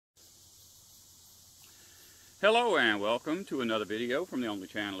Hello and welcome to another video from the only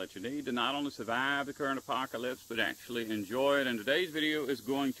channel that you need to not only survive the current apocalypse but actually enjoy it. And today's video is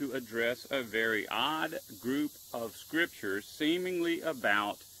going to address a very odd group of scriptures seemingly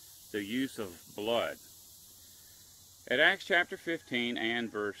about the use of blood. At Acts chapter 15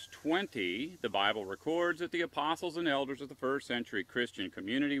 and verse 20, the Bible records that the apostles and elders of the first century Christian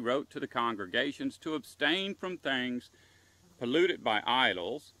community wrote to the congregations to abstain from things polluted by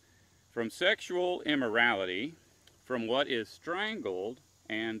idols, from sexual immorality, from what is strangled,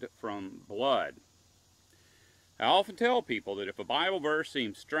 and from blood. I often tell people that if a Bible verse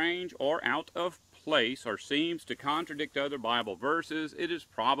seems strange or out of place or seems to contradict other Bible verses, it is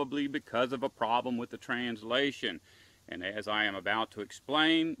probably because of a problem with the translation. And as I am about to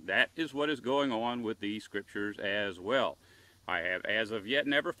explain, that is what is going on with these scriptures as well. I have as of yet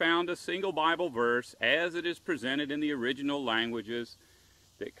never found a single Bible verse as it is presented in the original languages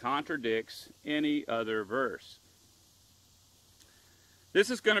that contradicts any other verse. This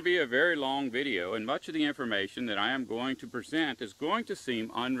is going to be a very long video, and much of the information that I am going to present is going to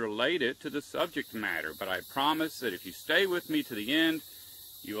seem unrelated to the subject matter, but I promise that if you stay with me to the end,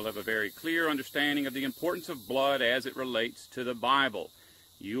 you will have a very clear understanding of the importance of blood as it relates to the Bible.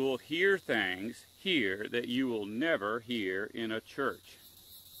 You will hear things here that you will never hear in a church.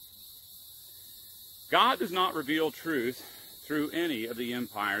 God does not reveal truth through any of the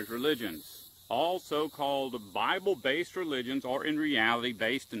empire's religions. All so-called Bible-based religions are in reality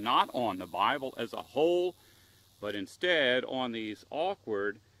based not on the Bible as a whole, but instead on these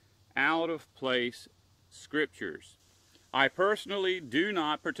awkward, out-of-place scriptures. I personally do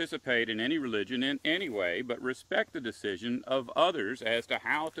not participate in any religion in any way, but respect the decision of others as to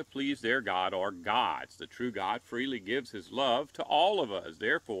how to please their God or gods. The true God freely gives his love to all of us.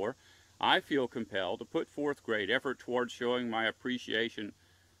 Therefore, I feel compelled to put forth great effort towards showing my appreciation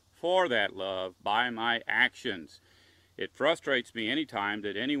for that love by my actions. It frustrates me any time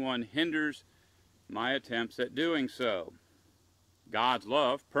that anyone hinders my attempts at doing so. God's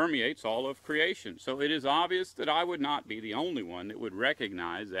love permeates all of creation, so it is obvious that I would not be the only one that would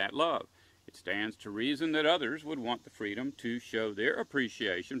recognize that love. It stands to reason that others would want the freedom to show their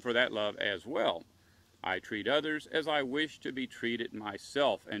appreciation for that love as well. I treat others as I wish to be treated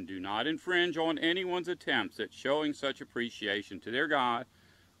myself, and do not infringe on anyone's attempts at showing such appreciation to their God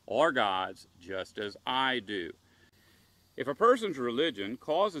or gods, just as I do. If a person's religion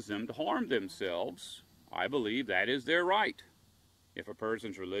causes them to harm themselves, I believe that is their right. If a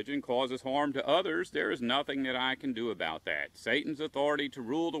person's religion causes harm to others, there is nothing that I can do about that. Satan's authority to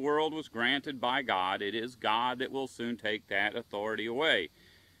rule the world was granted by God. It is God that will soon take that authority away.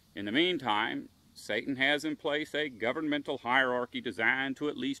 In the meantime, Satan has in place a governmental hierarchy designed to,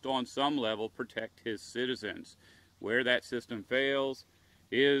 at least on some level, protect his citizens. Where that system fails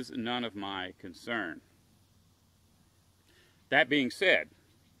is none of my concern. That being said,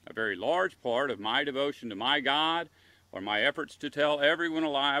 a very large part of my devotion to my God are my efforts to tell everyone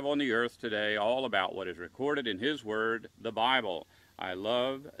alive on the earth today all about what is recorded in his word, the Bible. I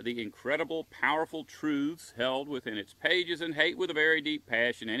love the incredible, powerful truths held within its pages and hate with a very deep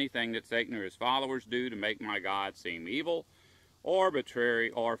passion anything that Satan or his followers do to make my God seem evil, arbitrary,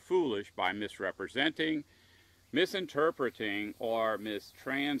 or foolish by misrepresenting, misinterpreting, or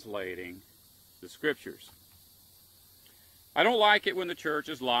mistranslating the scriptures. I don't like it when the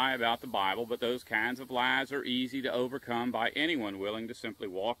churches lie about the Bible, but those kinds of lies are easy to overcome by anyone willing to simply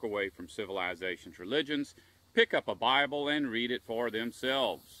walk away from civilization's religions, pick up a Bible, and read it for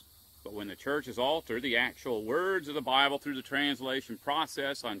themselves. But when the churches alter the actual words of the Bible through the translation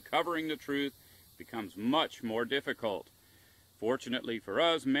process, uncovering the truth becomes much more difficult. Fortunately for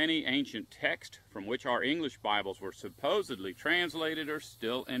us, many ancient texts from which our English Bibles were supposedly translated are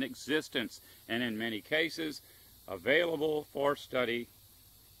still in existence, and in many cases, available for study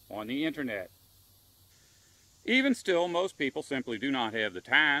on the internet. Even still, most people simply do not have the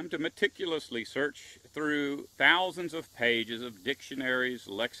time to meticulously search through thousands of pages of dictionaries,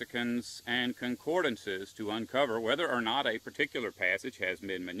 lexicons, and concordances to uncover whether or not a particular passage has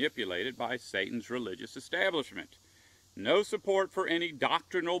been manipulated by Satan's religious establishment. No support for any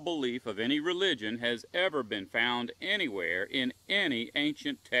doctrinal belief of any religion has ever been found anywhere in any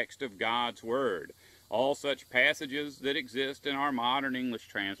ancient text of God's Word. All such passages that exist in our modern English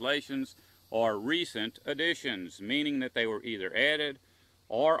translations are recent additions, meaning that they were either added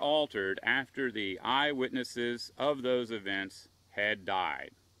or altered after the eyewitnesses of those events had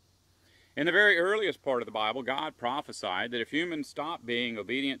died. In the very earliest part of the Bible, God prophesied that if humans stopped being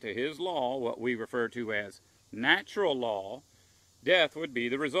obedient to his law, what we refer to as natural law, death would be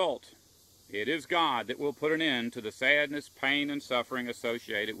the result. It is God that will put an end to the sadness, pain, and suffering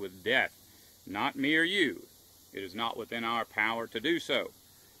associated with death, not mere you. It is not within our power to do so.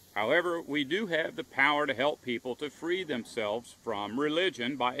 However, we do have the power to help people to free themselves from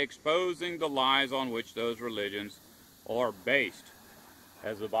religion by exposing the lies on which those religions are based.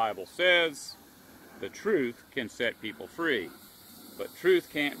 As the Bible says, the truth can set people free, but truth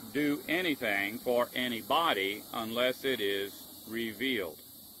can't do anything for anybody unless it is revealed.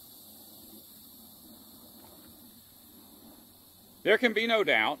 There can be no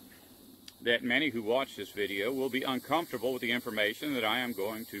doubt that many who watch this video will be uncomfortable with the information that I am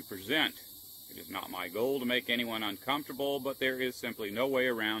going to present. It is not my goal to make anyone uncomfortable, but there is simply no way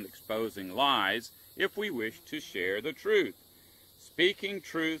around exposing lies if we wish to share the truth. Speaking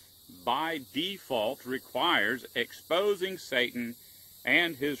truth by default requires exposing Satan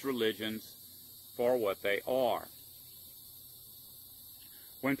and his religions for what they are.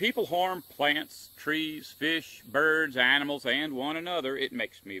 When people harm plants, trees, fish, birds, animals, and one another, it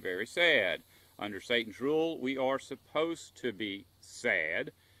makes me very sad. Under Satan's rule, we are supposed to be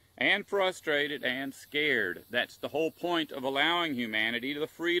sad and frustrated and scared. That's the whole point of allowing humanity the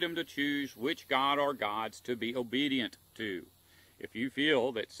freedom to choose which god or gods to be obedient to. If you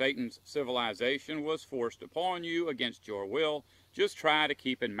feel that Satan's civilization was forced upon you against your will, just try to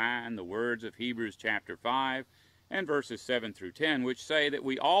keep in mind the words of Hebrews chapter 5 and verses 7 through 10, which say that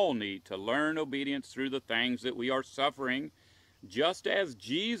we all need to learn obedience through the things that we are suffering, just as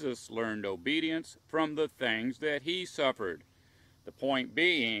Jesus learned obedience from the things that he suffered. The point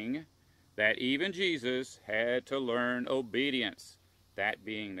being that even Jesus had to learn obedience. That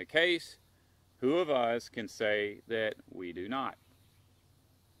being the case, who of us can say that we do not?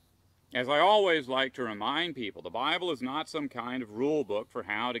 As I always like to remind people, the Bible is not some kind of rule book for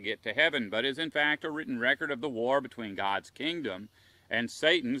how to get to heaven, but is in fact a written record of the war between God's kingdom and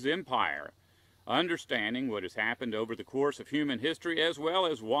Satan's empire. Understanding what has happened over the course of human history, as well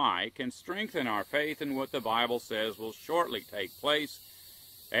as why, can strengthen our faith in what the Bible says will shortly take place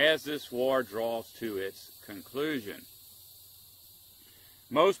as this war draws to its conclusion.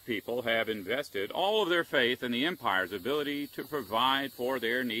 Most people have invested all of their faith in the empire's ability to provide for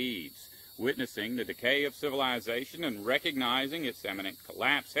their needs. Witnessing the decay of civilization and recognizing its imminent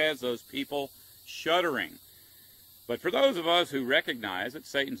collapse has those people shuddering. But for those of us who recognize that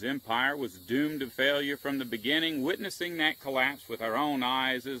Satan's empire was doomed to failure from the beginning, witnessing that collapse with our own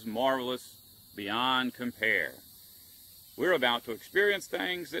eyes is marvelous beyond compare. We're about to experience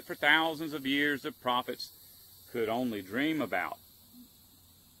things that for thousands of years the prophets could only dream about.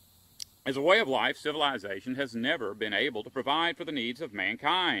 As a way of life, civilization has never been able to provide for the needs of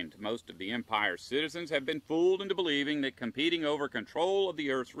mankind. Most of the empire's citizens have been fooled into believing that competing over control of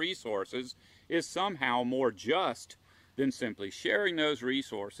the earth's resources is somehow more just than simply sharing those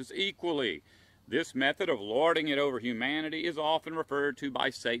resources equally. This method of lording it over humanity is often referred to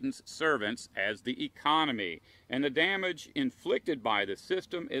by Satan's servants as the economy, and the damage inflicted by the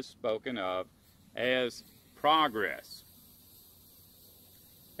system is spoken of as progress.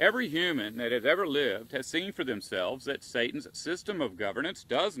 Every human that has ever lived has seen for themselves that Satan's system of governance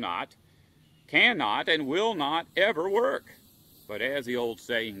does not, cannot, and will not ever work. But as the old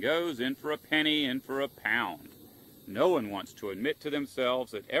saying goes, in for a penny, in for a pound. No one wants to admit to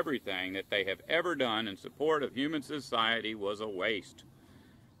themselves that everything that they have ever done in support of human society was a waste.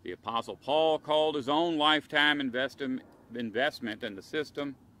 The Apostle Paul called his own lifetime investment in the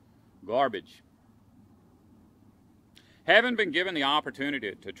system garbage. Having been given the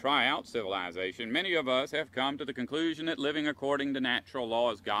opportunity to try out civilization, many of us have come to the conclusion that living according to natural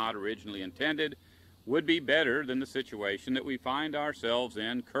law as God originally intended would be better than the situation that we find ourselves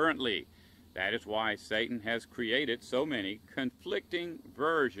in currently. That is why Satan has created so many conflicting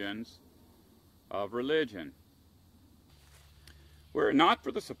versions of religion. Were it not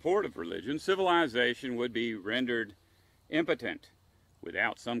for the support of religion, civilization would be rendered impotent.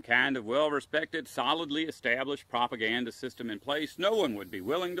 Without some kind of well-respected, solidly established propaganda system in place, no one would be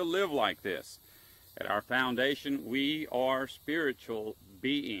willing to live like this. At our foundation, we are spiritual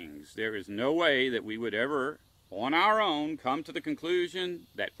beings. There is no way that we would ever, on our own, come to the conclusion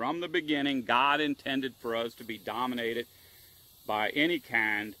that from the beginning God intended for us to be dominated by any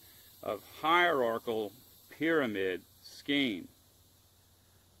kind of hierarchical pyramid scheme.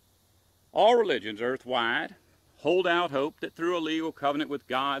 All religions earthwide hold out hope that through a legal covenant with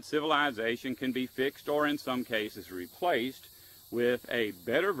God, civilization can be fixed or in some cases replaced with a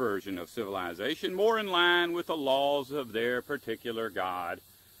better version of civilization, more in line with the laws of their particular god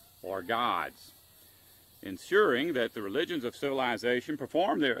or gods. Ensuring that the religions of civilization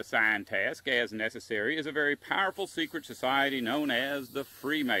perform their assigned task as necessary is a very powerful secret society known as the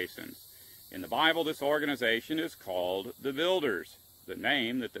Freemasons. In the Bible, this organization is called the Builders. The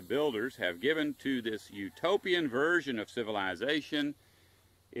name that the builders have given to this utopian version of civilization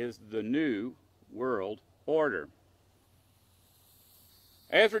is the New World Order.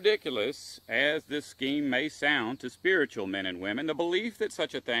 As ridiculous as this scheme may sound to spiritual men and women, the belief that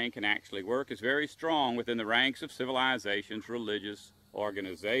such a thing can actually work is very strong within the ranks of civilization's religious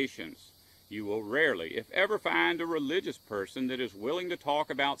organizations. You will rarely, if ever, find a religious person that is willing to talk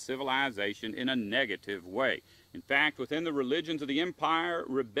about civilization in a negative way. In fact, within the religions of the empire,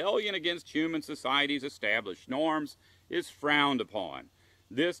 rebellion against human society's established norms is frowned upon.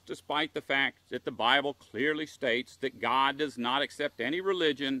 This despite the fact that the Bible clearly states that God does not accept any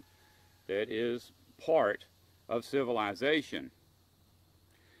religion that is part of civilization.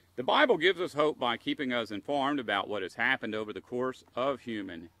 The Bible gives us hope by keeping us informed about what has happened over the course of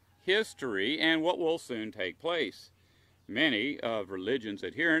human history and what will soon take place. Many of religion's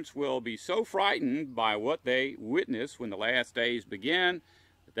adherents will be so frightened by what they witness when the last days begin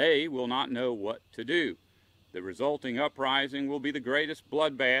that they will not know what to do. The resulting uprising will be the greatest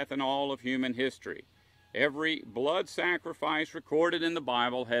bloodbath in all of human history. Every blood sacrifice recorded in the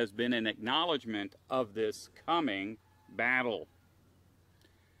Bible has been an acknowledgement of this coming battle.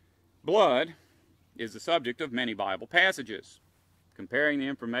 Blood is the subject of many Bible passages. Comparing the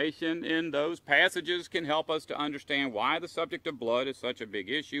information in those passages can help us to understand why the subject of blood is such a big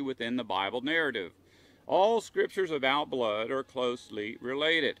issue within the Bible narrative. All scriptures about blood are closely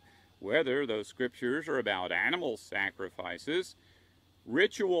related. Whether those scriptures are about animal sacrifices,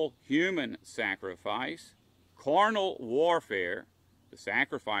 ritual human sacrifice, carnal warfare, the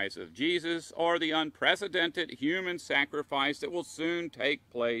sacrifice of Jesus, or the unprecedented human sacrifice that will soon take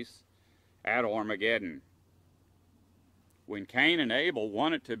place at Armageddon. When Cain and Abel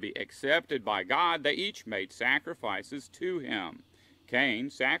wanted to be accepted by God, they each made sacrifices to him. Cain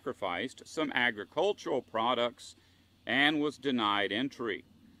sacrificed some agricultural products and was denied entry.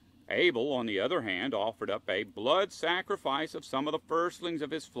 Abel, on the other hand, offered up a blood sacrifice of some of the firstlings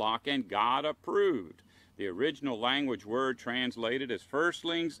of his flock, and God approved. The original language word translated as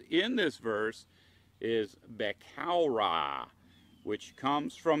firstlings in this verse is bekaura, which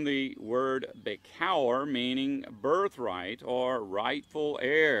comes from the word bekaur, meaning birthright or rightful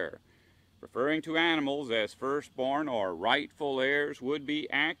heir. Referring to animals as firstborn or rightful heirs would be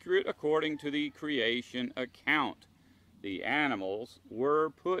accurate according to the creation account. The animals were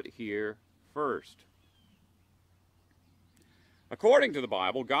put here first. According to the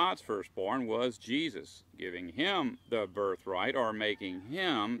Bible, God's firstborn was Jesus, giving him the birthright or making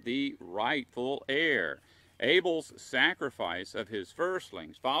him the rightful heir. Abel's sacrifice of his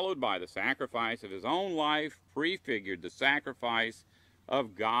firstlings, followed by the sacrifice of his own life, prefigured the sacrifice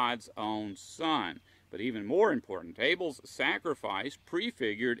of God's own Son. But even more important, Abel's sacrifice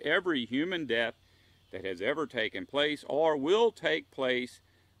prefigured every human death that has ever taken place or will take place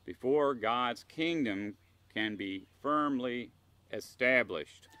before God's kingdom can be firmly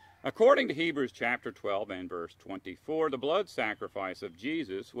established. According to Hebrews chapter 12 and verse 24, the blood sacrifice of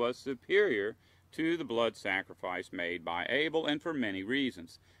Jesus was superior to the blood sacrifice made by Abel, and for many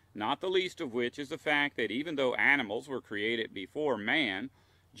reasons, not the least of which is the fact that even though animals were created before man,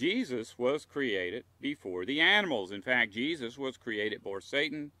 Jesus was created before the animals. In fact, Jesus was created before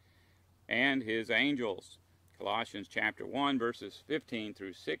Satan and his angels. Colossians chapter 1 verses 15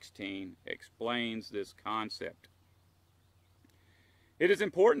 through 16 explains this concept. It is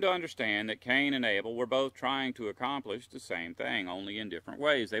important to understand that Cain and Abel were both trying to accomplish the same thing, only in different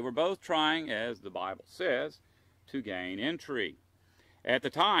ways. They were both trying, as the Bible says, to gain entry. At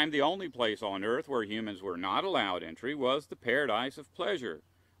the time, the only place on earth where humans were not allowed entry was the paradise of pleasure,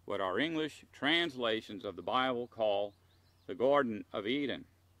 what our English translations of the Bible call the Garden of Eden.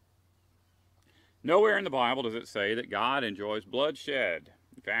 Nowhere in the Bible does it say that God enjoys bloodshed.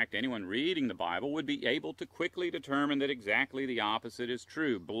 In fact, anyone reading the Bible would be able to quickly determine that exactly the opposite is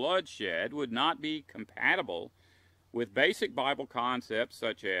true. Bloodshed would not be compatible with basic Bible concepts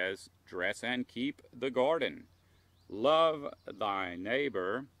such as dress and keep the garden, love thy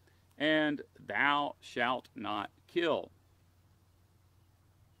neighbor, and thou shalt not kill.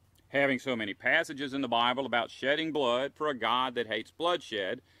 Having so many passages in the Bible about shedding blood for a God that hates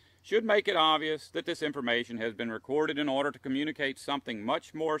bloodshed should make it obvious that this information has been recorded in order to communicate something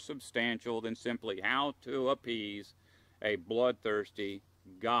much more substantial than simply how to appease a bloodthirsty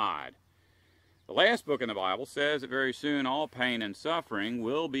God. The last book in the Bible says that very soon all pain and suffering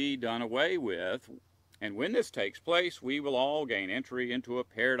will be done away with, and when this takes place, we will all gain entry into a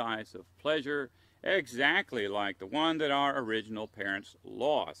paradise of pleasure exactly like the one that our original parents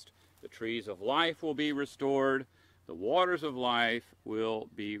lost. The trees of life will be restored. The waters of life will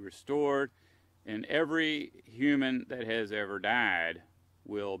be restored, and every human that has ever died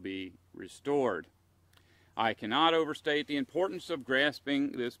will be restored. I cannot overstate the importance of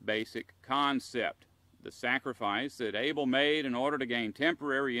grasping this basic concept. The sacrifice that Abel made in order to gain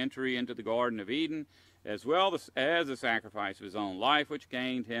temporary entry into the Garden of Eden, as well as the sacrifice of his own life, which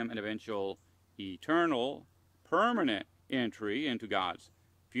gained him an eventual, eternal, permanent entry into God's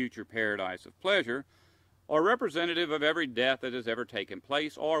future paradise of pleasure, are representative of every death that has ever taken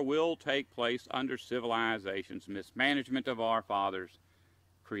place or will take place under civilization's mismanagement of our Father's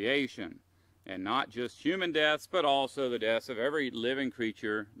creation. And not just human deaths, but also the deaths of every living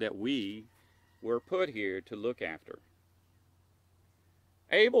creature that we were put here to look after.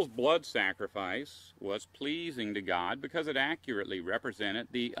 Abel's blood sacrifice was pleasing to God because it accurately represented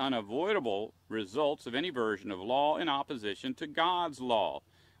the unavoidable results of any version of law in opposition to God's law,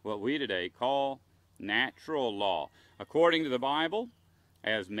 what we today call natural law. According to the Bible,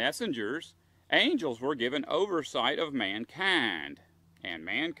 as messengers, angels were given oversight of mankind, and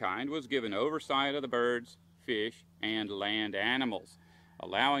mankind was given oversight of the birds, fish, and land animals,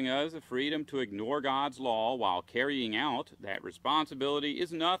 allowing us the freedom to ignore God's law while carrying out that responsibility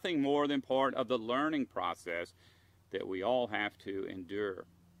is nothing more than part of the learning process that we all have to endure.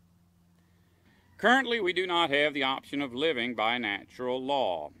 Currently, we do not have the option of living by natural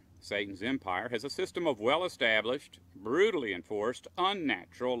law. Satan's empire has a system of well-established, brutally enforced,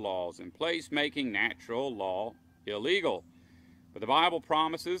 unnatural laws in place, making natural law illegal. But the Bible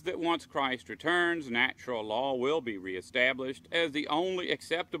promises that once Christ returns, natural law will be reestablished as the only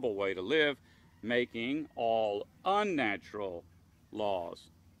acceptable way to live, making all unnatural laws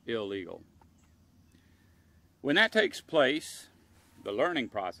illegal. When that takes place, the learning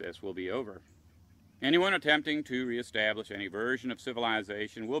process will be over. Anyone attempting to reestablish any version of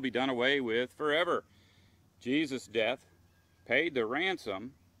civilization will be done away with forever. Jesus' death paid the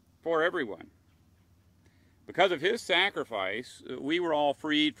ransom for everyone. Because of his sacrifice, we were all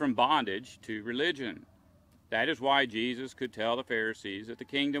freed from bondage to religion. That is why Jesus could tell the Pharisees that the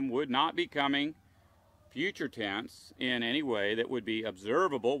kingdom would not be coming, future tense, in any way that would be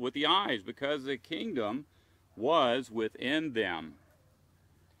observable with the eyes, because the kingdom was within them.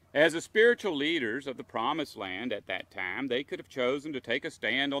 As the spiritual leaders of the Promised Land at that time, they could have chosen to take a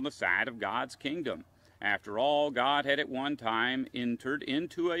stand on the side of God's kingdom. After all, God had at one time entered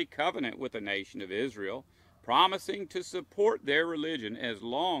into a covenant with the nation of Israel, promising to support their religion as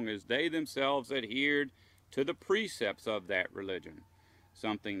long as they themselves adhered to the precepts of that religion,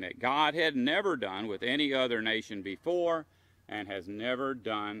 something that God had never done with any other nation before and has never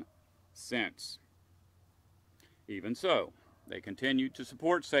done since. Even so, they continued to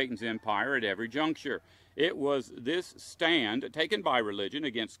support Satan's empire at every juncture. It was this stand taken by religion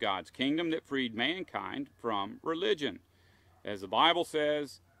against God's kingdom that freed mankind from religion. As the Bible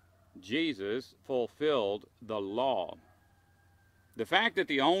says, Jesus fulfilled the law. The fact that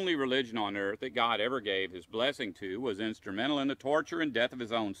the only religion on earth that God ever gave his blessing to was instrumental in the torture and death of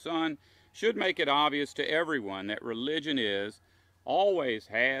his own Son should make it obvious to everyone that religion is, always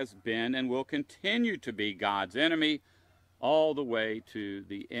has been, and will continue to be God's enemy all the way to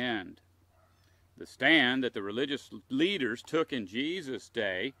the end. The stand that the religious leaders took in Jesus'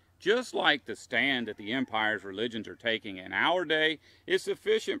 day, just like the stand that the empire's religions are taking in our day, is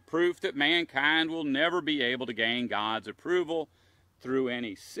sufficient proof that mankind will never be able to gain God's approval through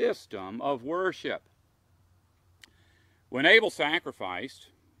any system of worship. When Abel sacrificed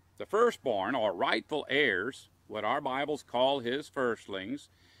the firstborn, or rightful heirs, what our Bibles call his firstlings,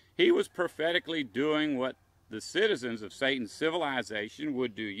 he was prophetically doing what the citizens of Satan's civilization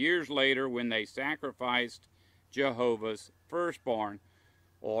would do years later when they sacrificed Jehovah's firstborn,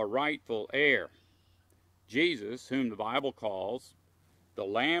 or rightful heir, Jesus, whom the Bible calls the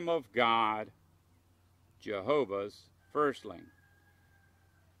Lamb of God, Jehovah's firstling.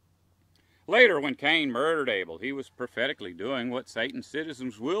 Later, when Cain murdered Abel, he was prophetically doing what Satan's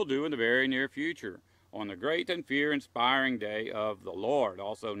citizens will do in the very near future, on the great and fear-inspiring day of the Lord,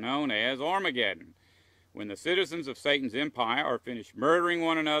 also known as Armageddon. When the citizens of Satan's empire are finished murdering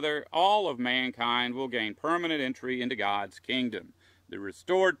one another, all of mankind will gain permanent entry into God's kingdom, the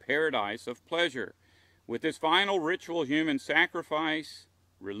restored paradise of pleasure. With this final ritual human sacrifice,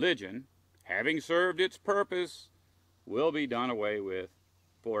 religion, having served its purpose, will be done away with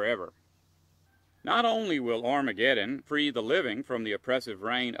forever. Not only will Armageddon free the living from the oppressive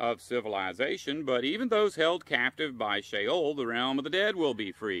reign of civilization, but even those held captive by Sheol, the realm of the dead, will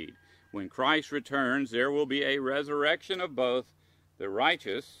be freed. When Christ returns, there will be a resurrection of both the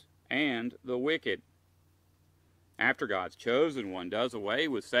righteous and the wicked. After God's chosen one does away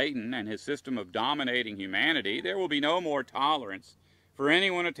with Satan and his system of dominating humanity, there will be no more tolerance for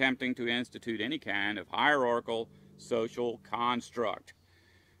anyone attempting to institute any kind of hierarchical social construct.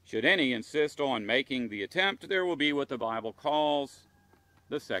 Should any insist on making the attempt, there will be what the Bible calls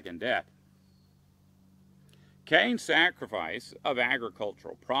the second death. Cain's sacrifice of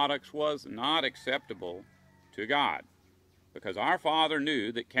agricultural products was not acceptable to God, because our Father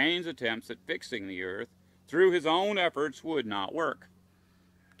knew that Cain's attempts at fixing the earth through his own efforts would not work.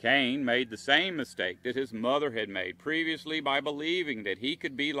 Cain made the same mistake that his mother had made previously by believing that he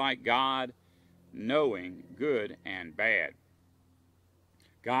could be like God, knowing good and bad.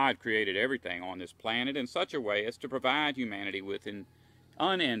 God created everything on this planet in such a way as to provide humanity with an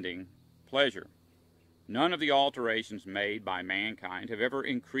unending pleasure. None of the alterations made by mankind have ever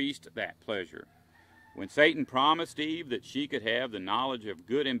increased that pleasure. When Satan promised Eve that she could have the knowledge of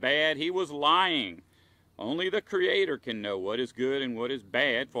good and bad, he was lying. Only the Creator can know what is good and what is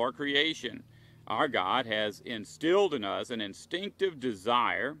bad for creation. Our God has instilled in us an instinctive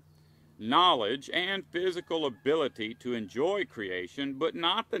desire, knowledge, and physical ability to enjoy creation, but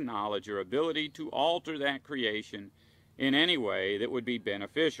not the knowledge or ability to alter that creation in any way that would be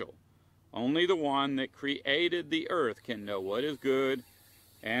beneficial. Only the one that created the earth can know what is good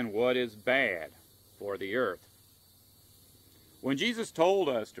and what is bad for the earth. When Jesus told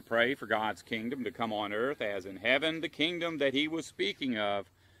us to pray for God's kingdom to come on earth as in heaven, the kingdom that he was speaking of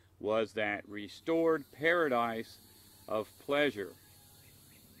was that restored paradise of pleasure.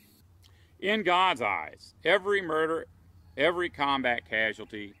 In God's eyes, every murder, every combat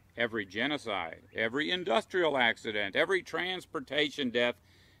casualty, every genocide, every industrial accident, every transportation death,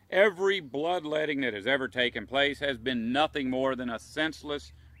 every bloodletting that has ever taken place has been nothing more than a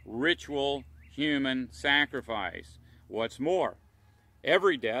senseless, ritual, human sacrifice. What's more,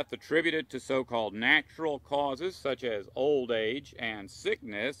 every death attributed to so-called natural causes such as old age and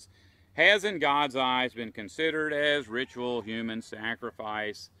sickness has in God's eyes been considered as ritual human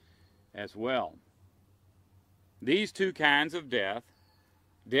sacrifice as well. These two kinds of death,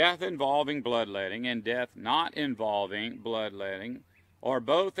 death involving bloodletting and death not involving bloodletting, are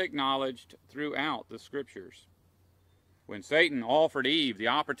both acknowledged throughout the Scriptures. When Satan offered Eve the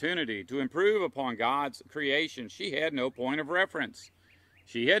opportunity to improve upon God's creation, she had no point of reference.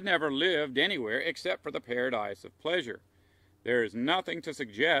 She had never lived anywhere except for the paradise of pleasure. There is nothing to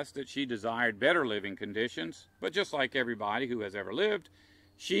suggest that she desired better living conditions, but just like everybody who has ever lived,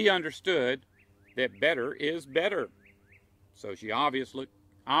 she understood that better is better. So she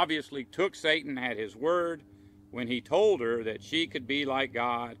obviously took Satan at his word when he told her that she could be like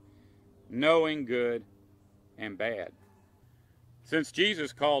God, knowing good and bad. Since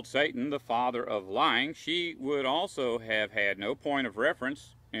Jesus called Satan the father of lying, she would also have had no point of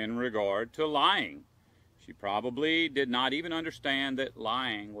reference in regard to lying. She probably did not even understand that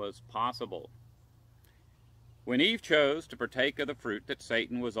lying was possible. When Eve chose to partake of the fruit that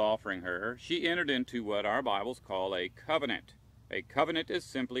Satan was offering her, she entered into what our Bibles call a covenant. A covenant is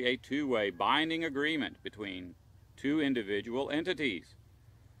simply a two-way binding agreement between two individual entities.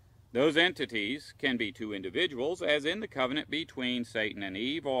 Those entities can be two individuals, as in the covenant between Satan and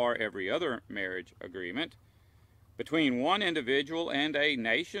Eve or every other marriage agreement, between one individual and a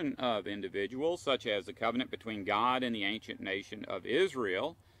nation of individuals, such as the covenant between God and the ancient nation of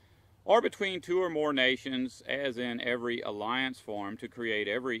Israel, or between two or more nations, as in every alliance formed to create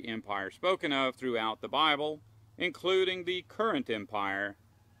every empire spoken of throughout the Bible, including the current empire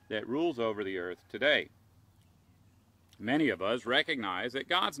that rules over the earth today. Many of us recognize that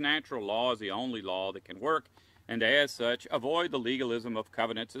God's natural law is the only law that can work, and as such, avoid the legalism of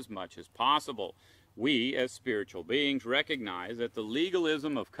covenants as much as possible. We, as spiritual beings, recognize that the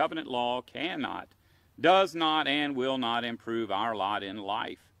legalism of covenant law cannot, does not, and will not improve our lot in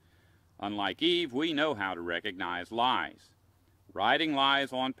life. Unlike Eve, we know how to recognize lies. Writing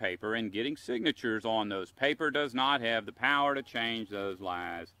lies on paper and getting signatures on those paper does not have the power to change those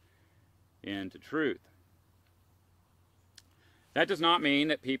lies into truth. That does not mean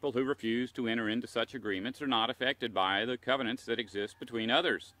that people who refuse to enter into such agreements are not affected by the covenants that exist between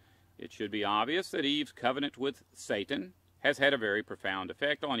others. It should be obvious that Eve's covenant with Satan has had a very profound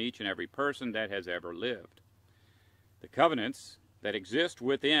effect on each and every person that has ever lived. The covenants that exist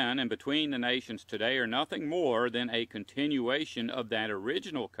within and between the nations today are nothing more than a continuation of that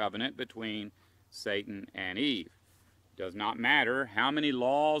original covenant between Satan and Eve. It does not matter how many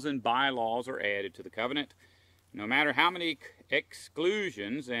laws and bylaws are added to the covenant. No matter how many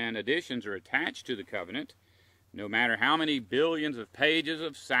exclusions and additions are attached to the covenant, no matter how many billions of pages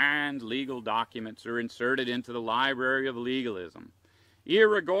of signed legal documents are inserted into the library of legalism,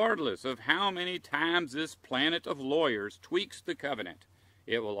 irregardless of how many times this planet of lawyers tweaks the covenant,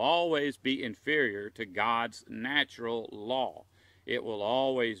 it will always be inferior to God's natural law. It will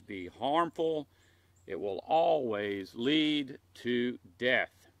always be harmful. It will always lead to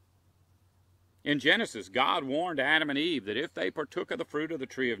death. In Genesis, God warned Adam and Eve that if they partook of the fruit of the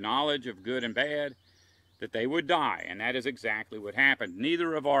tree of knowledge of good and bad, that they would die, and that is exactly what happened.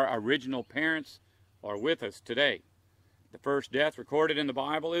 Neither of our original parents are with us today. The first death recorded in the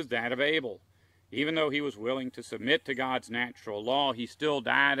Bible is that of Abel. Even though he was willing to submit to God's natural law, he still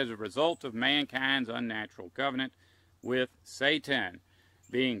died as a result of mankind's unnatural covenant with Satan.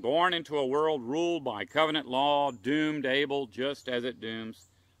 Being born into a world ruled by covenant law doomed Abel just as it dooms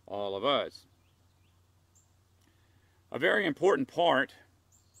all of us. A very important part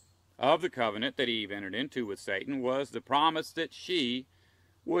of the covenant that Eve entered into with Satan was the promise that she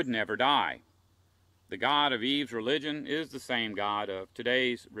would never die. The God of Eve's religion is the same God of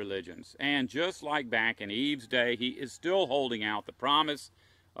today's religions. And just like back in Eve's day, he is still holding out the promise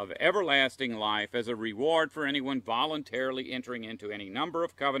of everlasting life as a reward for anyone voluntarily entering into any number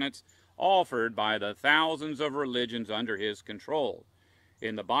of covenants offered by the thousands of religions under his control.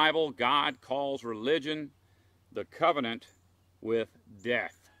 In the Bible, God calls religion the covenant with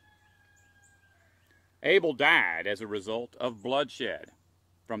death. Abel died as a result of bloodshed.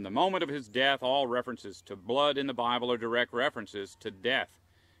 From the moment of his death, all references to blood in the Bible are direct references to death.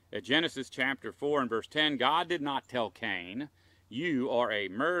 At Genesis chapter 4 and verse 10, God did not tell Cain, "You are a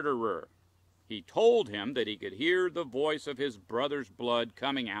murderer." He told him that he could hear the voice of his brother's blood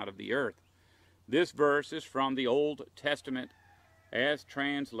coming out of the earth. This verse is from the Old Testament as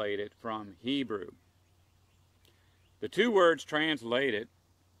translated from Hebrew. The two words translated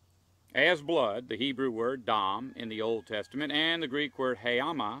as blood, the Hebrew word dam in the Old Testament and the Greek word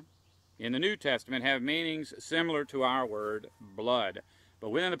heama in the New Testament, have meanings similar to our word blood. But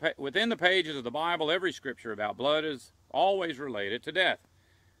within the pages of the Bible, every scripture about blood is always related to death.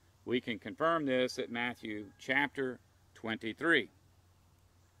 We can confirm this at Matthew chapter 23.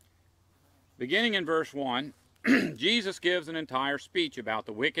 Beginning in verse 1, Jesus gives an entire speech about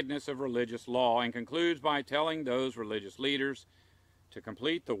the wickedness of religious law and concludes by telling those religious leaders to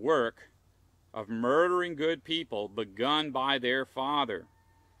complete the work of murdering good people begun by their father.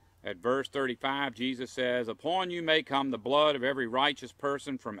 At verse 35, Jesus says, "Upon you may come the blood of every righteous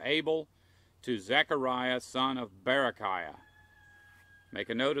person from Abel to Zechariah, son of Berechiah." Make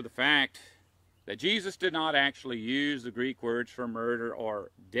a note of the fact that Jesus did not actually use the Greek words for murder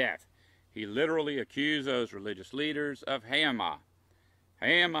or death. He literally accused those religious leaders of heama.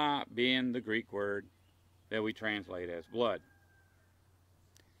 Heama being the Greek word that we translate as blood.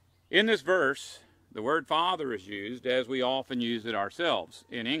 In this verse, the word father is used as we often use it ourselves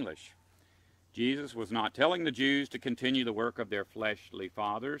in English. Jesus was not telling the Jews to continue the work of their fleshly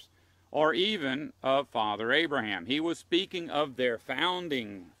fathers, or even of Father Abraham. He was speaking of their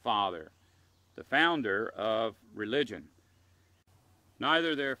founding father, the founder of religion.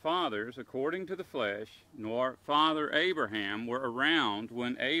 Neither their fathers, according to the flesh, nor Father Abraham were around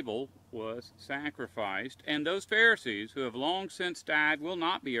when Abel was sacrificed, and those Pharisees who have long since died will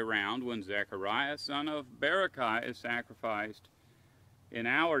not be around when Zechariah, son of Berechiah, is sacrificed in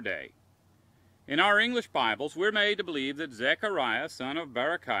our day. In our English Bibles, we're made to believe that Zechariah, son of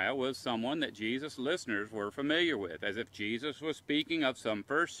Berechiah, was someone that Jesus' listeners were familiar with, as if Jesus was speaking of some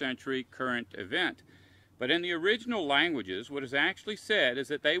first-century current event. But in the original languages, what is actually said is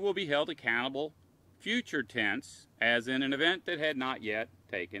that they will be held accountable future tense, as in an event that had not yet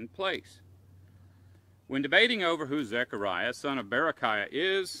taken place. When debating over who Zechariah, son of Berechiah,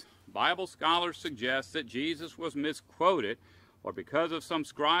 is, Bible scholars suggest that Jesus was misquoted, or because of some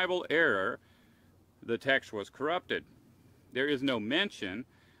scribal error, the text was corrupted. There is no mention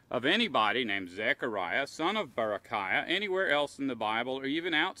of anybody named Zechariah, son of Berechiah, anywhere else in the Bible or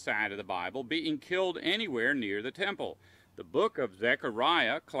even outside of the Bible being killed anywhere near the temple. The book of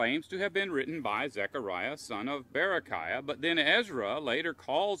Zechariah claims to have been written by Zechariah, son of Berechiah, but then Ezra later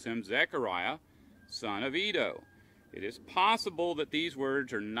calls him Zechariah, son of Iddo. It is possible that these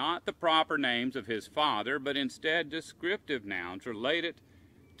words are not the proper names of his father, but instead descriptive nouns related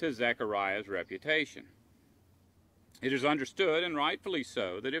to Zechariah's reputation. It is understood, and rightfully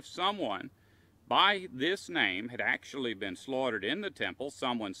so, that if someone by this name had actually been slaughtered in the temple,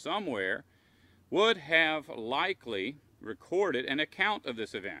 someone somewhere would have likely recorded an account of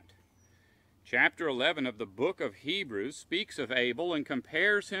this event. Chapter 11 of the book of Hebrews speaks of Abel and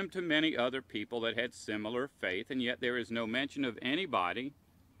compares him to many other people that had similar faith, and yet there is no mention of anybody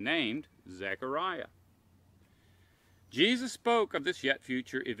named Zechariah. Jesus spoke of this yet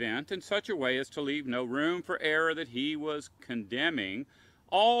future event in such a way as to leave no room for error, that he was condemning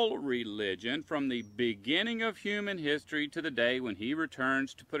all religion from the beginning of human history to the day when he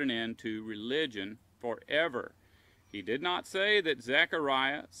returns to put an end to religion forever. He did not say that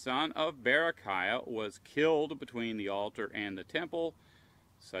Zechariah, son of Berechiah, was killed between the altar and the temple.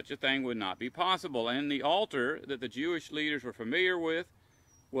 Such a thing would not be possible, and the altar that the Jewish leaders were familiar with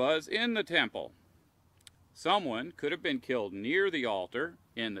was in the temple. Someone could have been killed near the altar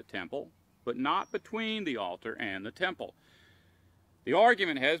in the temple, but not between the altar and the temple. The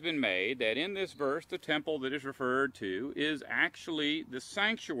argument has been made that in this verse the temple that is referred to is actually the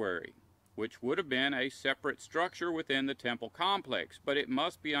sanctuary, which would have been a separate structure within the temple complex. But it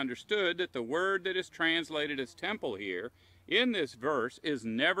must be understood that the word that is translated as temple here in this verse is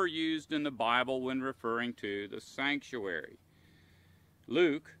never used in the Bible when referring to the sanctuary.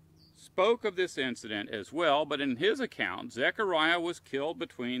 Luke spoke of this incident as well, but in his account, Zechariah was killed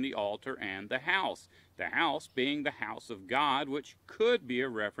between the altar and the house being the house of God, which could be a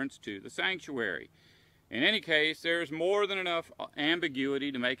reference to the sanctuary. In any case, there's more than enough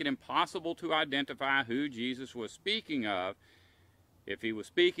ambiguity to make it impossible to identify who Jesus was speaking of, if he was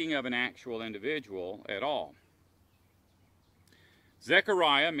speaking of an actual individual at all.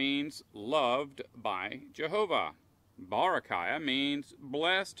 Zechariah means loved by Jehovah. Berechiah means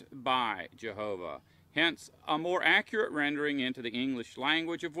blessed by Jehovah. Hence, a more accurate rendering into the English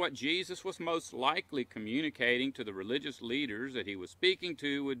language of what Jesus was most likely communicating to the religious leaders that he was speaking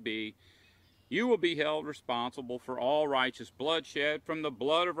to would be, "You will be held responsible for all righteous bloodshed, from the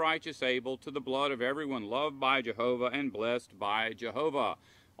blood of righteous Abel to the blood of everyone loved by Jehovah and blessed by Jehovah.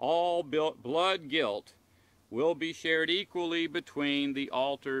 All blood guilt will be shared equally between the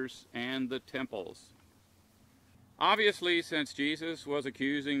altars and the temples." Obviously, since Jesus was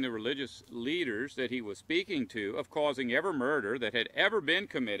accusing the religious leaders that he was speaking to of causing every murder that had ever been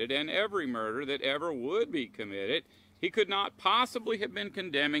committed and every murder that ever would be committed, he could not possibly have been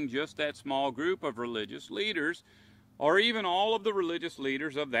condemning just that small group of religious leaders, or even all of the religious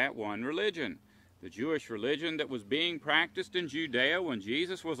leaders of that one religion. The Jewish religion that was being practiced in Judea when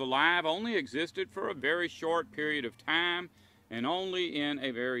Jesus was alive only existed for a very short period of time and only in a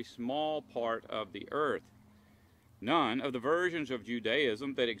very small part of the earth. None of the versions of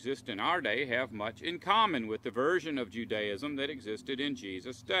Judaism that exist in our day have much in common with the version of Judaism that existed in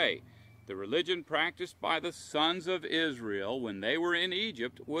Jesus' day. The religion practiced by the sons of Israel when they were in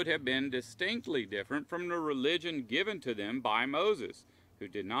Egypt would have been distinctly different from the religion given to them by Moses, who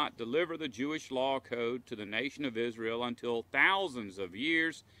did not deliver the Jewish law code to the nation of Israel until thousands of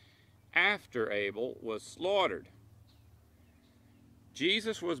years after Abel was slaughtered.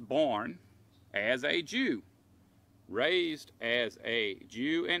 Jesus was born as a Jew, raised as a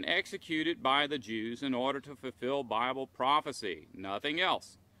Jew, and executed by the Jews in order to fulfill Bible prophecy, nothing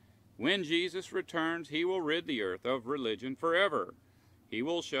else. When Jesus returns, he will rid the earth of religion forever. He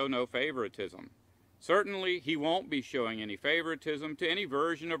will show no favoritism. Certainly, he won't be showing any favoritism to any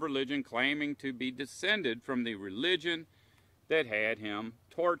version of religion claiming to be descended from the religion that had him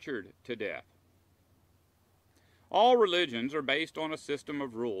tortured to death. All religions are based on a system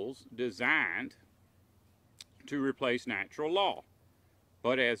of rules designed to replace natural law.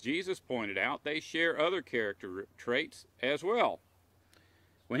 But as Jesus pointed out, they share other character traits as well.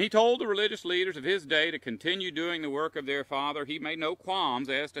 When he told the religious leaders of his day to continue doing the work of their father, he made no qualms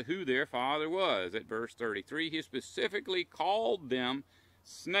as to who their father was. At verse 33, he specifically called them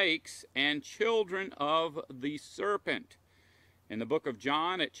snakes and children of the serpent. In the book of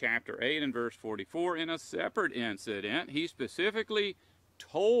John, at chapter 8 and verse 44, in a separate incident, he specifically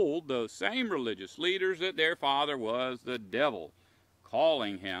told those same religious leaders that their father was the devil,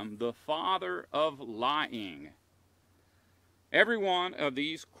 calling him the father of lying. Every one of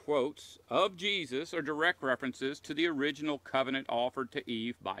these quotes of Jesus are direct references to the original covenant offered to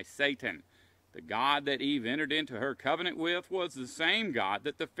Eve by Satan. The God that Eve entered into her covenant with was the same God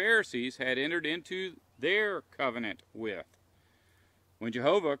that the Pharisees had entered into their covenant with. When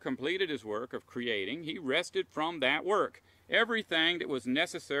Jehovah completed his work of creating, he rested from that work. Everything that was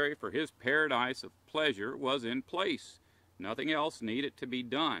necessary for his paradise of pleasure was in place. Nothing else needed to be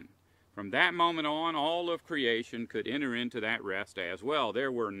done. From that moment on, all of creation could enter into that rest as well.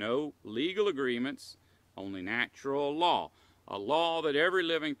 There were no legal agreements, only natural law, a law that every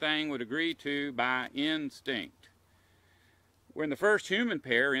living thing would agree to by instinct. When the first human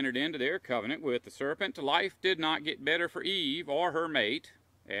pair entered into their covenant with the serpent, life did not get better for Eve or her mate,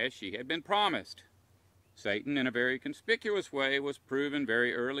 as she had been promised. Satan, in a very conspicuous way, was proven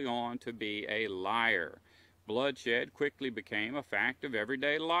very early on to be a liar. Bloodshed quickly became a fact of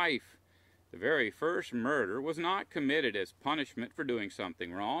everyday life. The very first murder was not committed as punishment for doing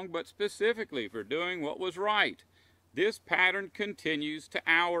something wrong, but specifically for doing what was right. This pattern continues to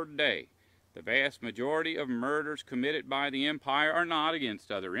our day. The vast majority of murders committed by the empire are not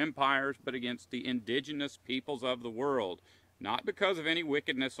against other empires, but against the indigenous peoples of the world, not because of any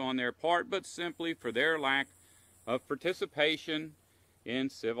wickedness on their part, but simply for their lack of participation in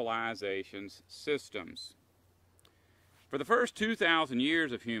civilization's systems. For the first 2,000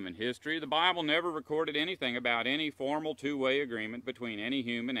 years of human history, the Bible never recorded anything about any formal two-way agreement between any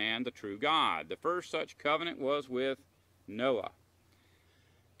human and the true God. The first such covenant was with Noah.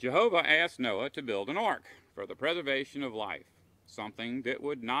 Jehovah asked Noah to build an ark for the preservation of life, something that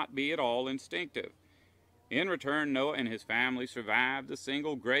would not be at all instinctive. In return, Noah and his family survived the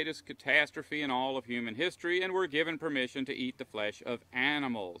single greatest catastrophe in all of human history and were given permission to eat the flesh of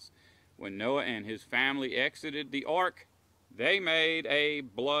animals. When Noah and his family exited the ark, they made a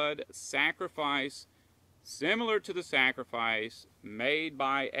blood sacrifice similar to the sacrifice made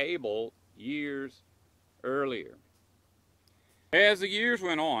by Abel years earlier. As the years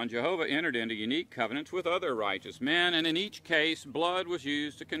went on, Jehovah entered into unique covenants with other righteous men, and in each case, blood was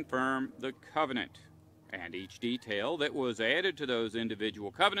used to confirm the covenant. And each detail that was added to those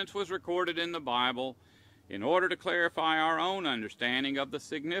individual covenants was recorded in the Bible in order to clarify our own understanding of the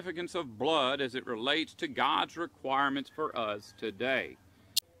significance of blood as it relates to God's requirements for us today.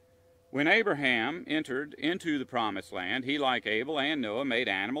 When Abraham entered into the Promised Land, he, like Abel and Noah, made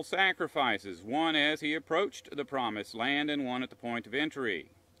animal sacrifices, one as he approached the Promised Land and one at the point of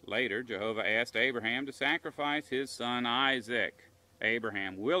entry. Later, Jehovah asked Abraham to sacrifice his son Isaac.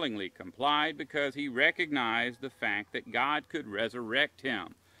 Abraham willingly complied because he recognized the fact that God could resurrect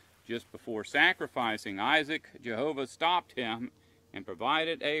him. Just before sacrificing Isaac, Jehovah stopped him and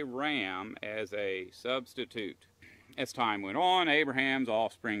provided a ram as a substitute. As time went on, Abraham's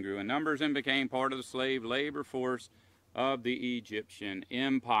offspring grew in numbers and became part of the slave labor force of the Egyptian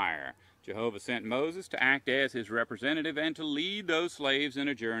Empire. Jehovah sent Moses to act as his representative and to lead those slaves in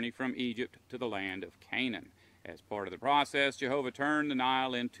a journey from Egypt to the land of Canaan. As part of the process, Jehovah turned the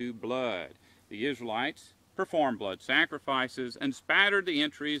Nile into blood. The Israelites performed blood sacrifices and spattered the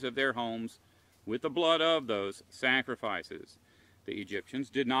entries of their homes with the blood of those sacrifices. The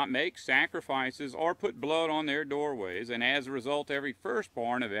Egyptians did not make sacrifices or put blood on their doorways, and as a result, every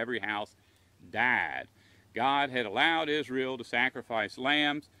firstborn of every house died. God had allowed Israel to sacrifice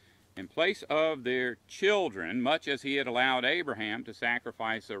lambs in place of their children, much as he had allowed Abraham to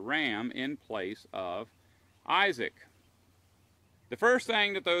sacrifice a ram in place of Isaac. The first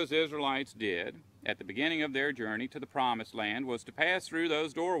thing that those Israelites did at the beginning of their journey to the Promised Land was to pass through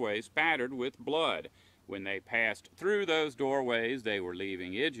those doorways spattered with blood. When they passed through those doorways, they were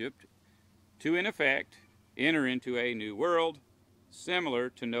leaving Egypt to, in effect, enter into a new world, similar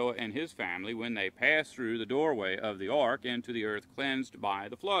to Noah and his family when they passed through the doorway of the ark into the earth cleansed by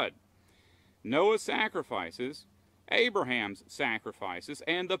the flood. Noah's sacrifices, Abraham's sacrifices,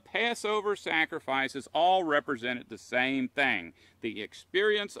 and the Passover sacrifices all represented the same thing, the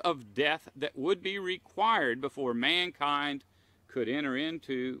experience of death that would be required before mankind could enter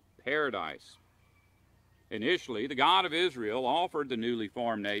into paradise. Initially, the God of Israel offered the newly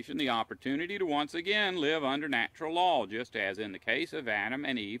formed nation the opportunity to once again live under natural law, just as in the case of Adam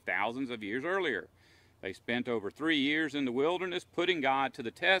and Eve thousands of years earlier. They spent over 3 years in the wilderness putting God to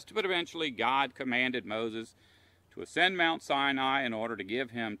the test, but eventually God commanded Moses to ascend Mount Sinai in order to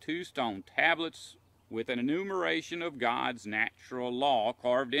give him 2 stone tablets with an enumeration of God's natural law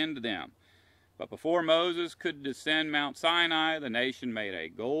carved into them. But before Moses could descend Mount Sinai, the nation made a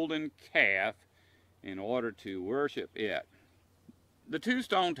golden calf in order to worship it. The 2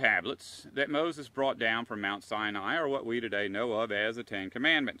 stone tablets that Moses brought down from Mount Sinai are what we today know of as the 10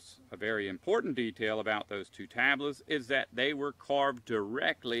 Commandments. A very important detail about those 2 tablets is that they were carved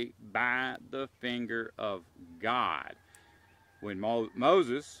directly by the finger of God. When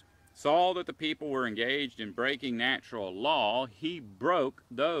Moses saw that the people were engaged in breaking natural law, he broke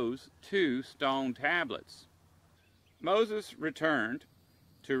those 2 stone tablets. Moses returned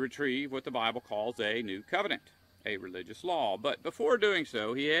to retrieve what the Bible calls a new covenant, a religious law. But before doing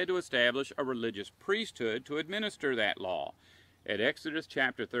so, he had to establish a religious priesthood to administer that law. At Exodus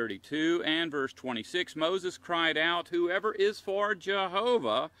chapter 32 and verse 26, Moses cried out, "Whoever is for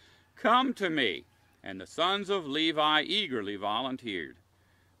Jehovah, come to me." And the sons of Levi eagerly volunteered.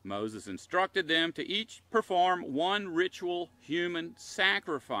 Moses instructed them to each perform 1 ritual human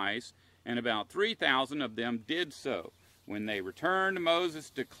sacrifice, and about 3,000 of them did so. When they returned,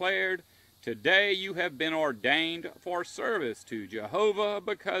 Moses declared, "Today you have been ordained for service to Jehovah,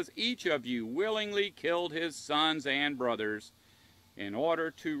 because each of you willingly killed his sons and brothers in order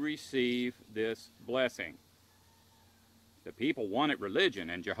to receive this blessing." The people wanted religion,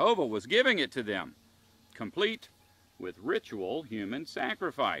 and Jehovah was giving it to them, complete with ritual human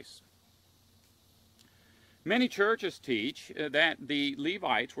sacrifice. Many churches teach that the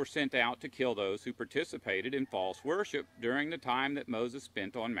Levites were sent out to kill those who participated in false worship during the time that Moses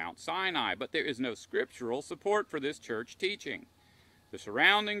spent on Mount Sinai, but there is no scriptural support for this church teaching. The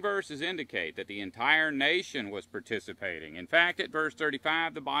surrounding verses indicate that the entire nation was participating. In fact, at verse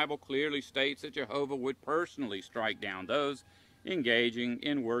 35, the Bible clearly states that Jehovah would personally strike down those engaging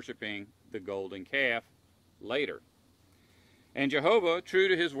in worshiping the golden calf later. And Jehovah, true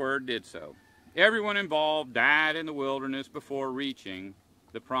to his word, did so. Everyone involved died in the wilderness before reaching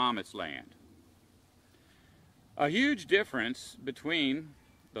the promised land. A huge difference between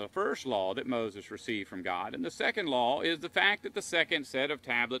the first law that Moses received from God and the second law is the fact that the second set of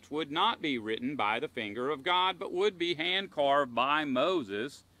tablets would not be written by the finger of God, but would be hand-carved by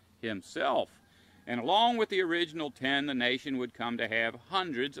Moses himself. And along with the original 10, the nation would come to have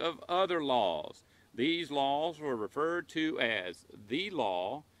hundreds of other laws. These laws were referred to as the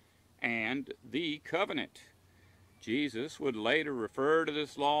law and the covenant. Jesus would later refer to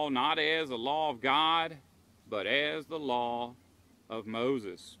this law not as the law of God, but as the law of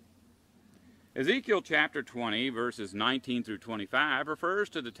Moses. Ezekiel chapter 20, verses 19 through 25, refers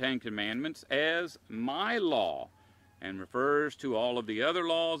to the 10 Commandments as my law, and refers to all of the other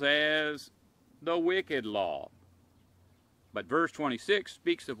laws as the wicked law. But verse 26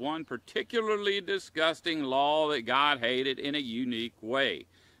 speaks of one particularly disgusting law that God hated in a unique way.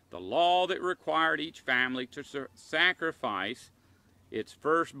 The law that required each family to sacrifice its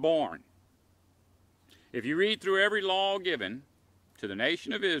firstborn. If you read through every law given to the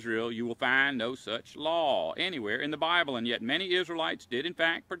nation of Israel, you will find no such law anywhere in the Bible, and yet many Israelites did in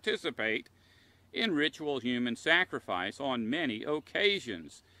fact participate in ritual human sacrifice on many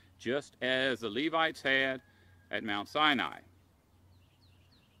occasions, just as the Levites had at Mount Sinai.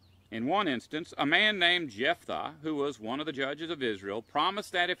 In one instance, a man named Jephthah, who was one of the judges of Israel,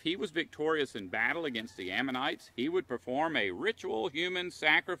 promised that if he was victorious in battle against the Ammonites, he would perform a ritual human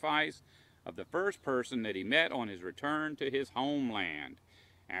sacrifice of the first person that he met on his return to his homeland.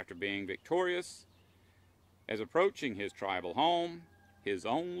 After being victorious, as approaching his tribal home, his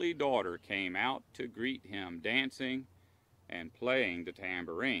only daughter came out to greet him, dancing and playing the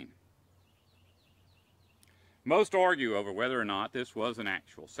tambourine. Most argue over whether or not this was an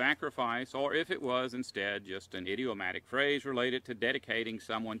actual sacrifice, or if it was instead just an idiomatic phrase related to dedicating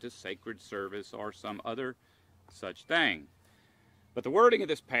someone to sacred service or some other such thing. But the wording of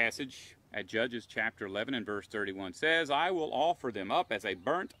this passage at Judges chapter 11 and verse 31 says, I will offer them up as a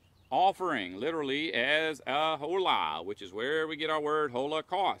burnt offering, literally as a holah, which is where we get our word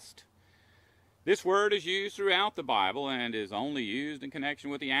holocaust. This word is used throughout the Bible and is only used in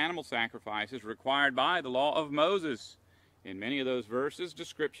connection with the animal sacrifices required by the law of Moses. In many of those verses,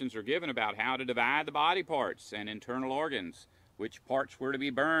 descriptions are given about how to divide the body parts and internal organs, which parts were to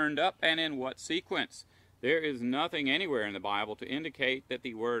be burned up, and in what sequence. There is nothing anywhere in the Bible to indicate that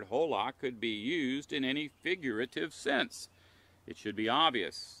the word holah could be used in any figurative sense. It should be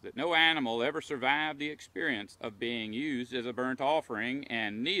obvious that no animal ever survived the experience of being used as a burnt offering,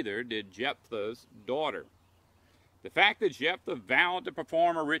 and neither did Jephthah's daughter. The fact that Jephthah vowed to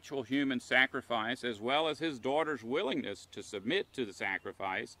perform a ritual human sacrifice, as well as his daughter's willingness to submit to the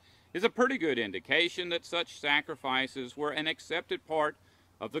sacrifice, is a pretty good indication that such sacrifices were an accepted part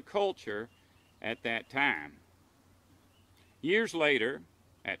of the culture at that time. Years later,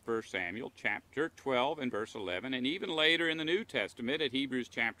 at 1 Samuel chapter 12 and verse 11, and even later in the New Testament at Hebrews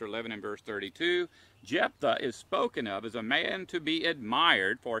chapter 11 and verse 32, Jephthah is spoken of as a man to be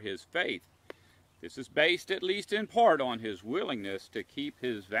admired for his faith. This is based at least in part on his willingness to keep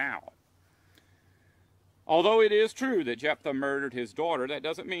his vow. Although it is true that Jephthah murdered his daughter, that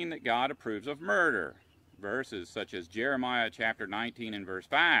doesn't mean that God approves of murder. Verses such as Jeremiah chapter 19 and verse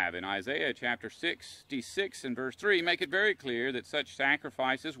 5 and Isaiah chapter 66 and verse 3 make it very clear that such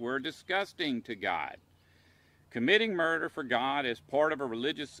sacrifices were disgusting to God. Committing murder for God as part of a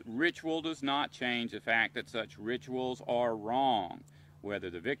religious ritual does not change the fact that such rituals are wrong, whether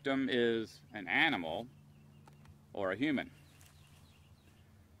the victim is an animal or a human.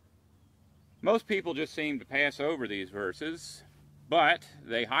 Most people just seem to pass over these verses, but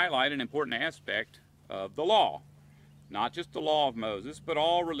they highlight an important aspect of the law. Not just the law of Moses, but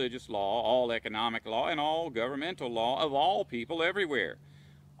all religious law, all economic law, and all governmental law of all people everywhere.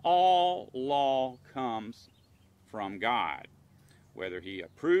 All law comes from God. Whether he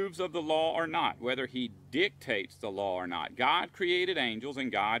approves of the law or not, whether he dictates the law or not. God created angels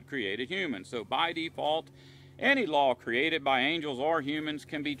and God created humans. So by default, any law created by angels or humans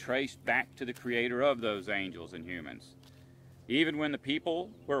can be traced back to the creator of those angels and humans. Even when the people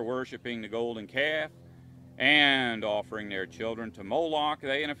were worshiping the golden calf, and offering their children to Moloch,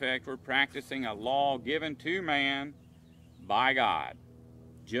 they in effect were practicing a law given to man by God,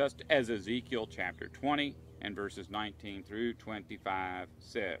 just as Ezekiel chapter 20 and verses 19 through 25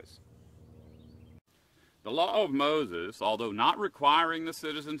 says. The law of Moses, although not requiring the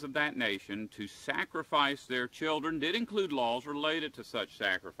citizens of that nation to sacrifice their children, did include laws related to such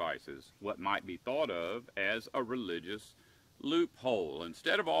sacrifices, what might be thought of as a religious loophole.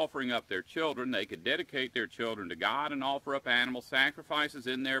 Instead of offering up their children, they could dedicate their children to God and offer up animal sacrifices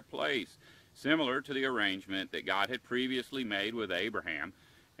in their place, similar to the arrangement that God had previously made with Abraham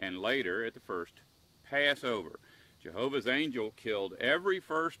and later at the first Passover. Jehovah's angel killed every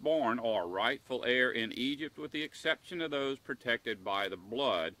firstborn or rightful heir in Egypt, with the exception of those protected by the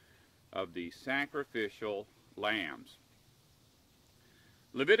blood of the sacrificial lambs.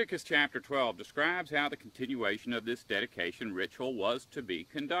 Leviticus chapter 12 describes how the continuation of this dedication ritual was to be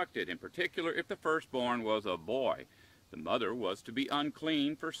conducted. In particular, if the firstborn was a boy, the mother was to be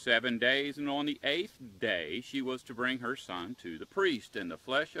unclean for 7 days, and on the 8th day she was to bring her son to the priest, and the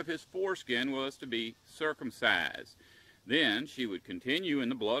flesh of his foreskin was to be circumcised. Then she would continue in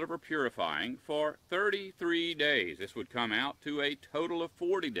the blood of her purifying for 33 days. This would come out to a total of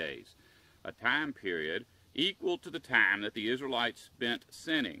 40 days, a time period equal to the time that the Israelites spent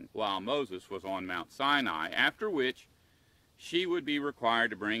sinning while Moses was on Mount Sinai, after which she would be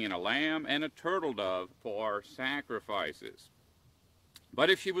required to bring in a lamb and a turtle dove for sacrifices. But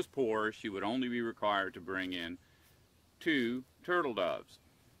if she was poor, she would only be required to bring in 2 turtle doves.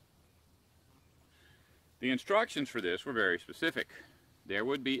 The instructions for this were very specific. There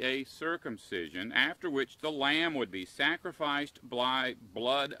would be a circumcision, after which the lamb would be sacrificed by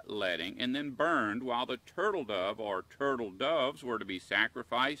bloodletting and then burned, while the turtle dove or turtle doves were to be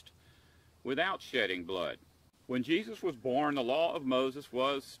sacrificed without shedding blood. When Jesus was born, the law of Moses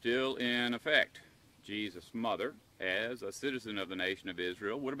was still in effect. Jesus' mother, as a citizen of the nation of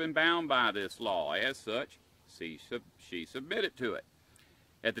Israel, would have been bound by this law. As such, she submitted to it.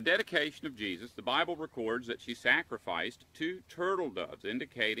 At the dedication of Jesus, the Bible records that she sacrificed 2 turtle doves,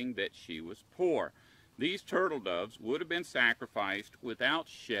 indicating that she was poor. These turtle doves would have been sacrificed without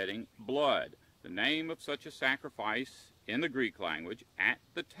shedding blood. The name of such a sacrifice in the Greek language at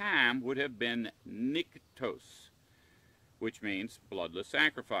the time would have been niktos, which means bloodless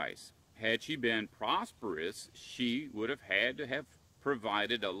sacrifice. Had she been prosperous, she would have had to have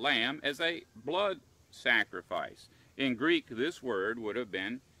provided a lamb as a blood sacrifice. In Greek, this word would have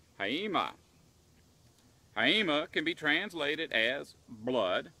been haima. Haima can be translated as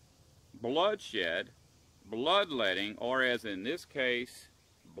blood, bloodshed, bloodletting, or as in this case,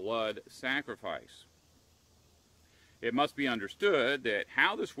 blood sacrifice. It must be understood that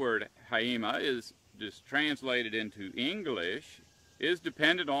how this word haima is translated into English is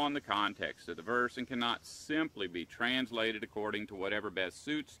dependent on the context of the verse and cannot simply be translated according to whatever best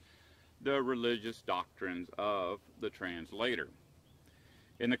suits the religious doctrines of the translator.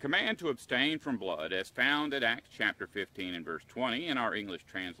 In the command to abstain from blood, as found at Acts chapter 15 and verse 20 in our English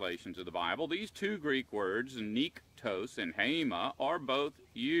translations of the Bible, these 2 Greek words, niktos and haima, are both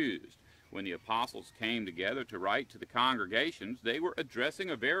used. When the apostles came together to write to the congregations, they were addressing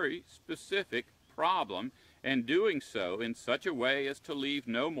a very specific problem, and doing so in such a way as to leave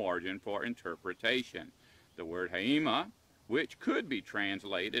no margin for interpretation. The word haima, which could be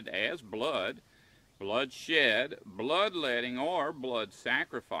translated as blood, bloodshed, bloodletting, or blood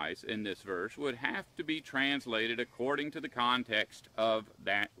sacrifice in this verse, would have to be translated according to the context of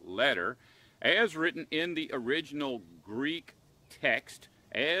that letter, as written in the original Greek text,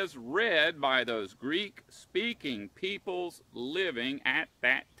 as read by those Greek-speaking peoples living at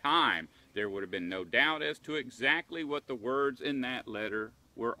that time. There would have been no doubt as to exactly what the words in that letter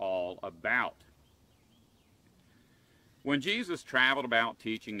were all about. When Jesus traveled about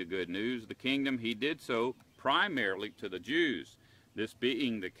teaching the good news of the kingdom, he did so primarily to the Jews. This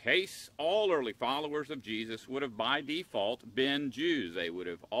being the case, all early followers of Jesus would have by default been Jews. They would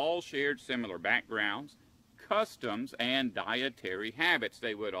have all shared similar backgrounds, customs, and dietary habits.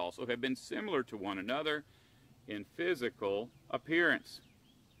 They would also have been similar to one another in physical appearance.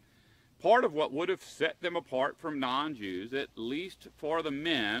 Part of what would have set them apart from non-Jews, at least for the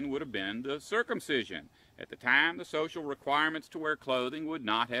men, would have been the circumcision. At the time, the social requirements to wear clothing would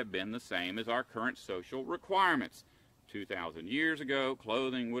not have been the same as our current social requirements. 2,000 years ago,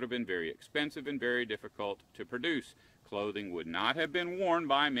 clothing would have been very expensive and very difficult to produce. Clothing would not have been worn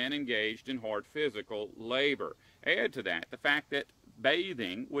by men engaged in hard physical labor. Add to that the fact that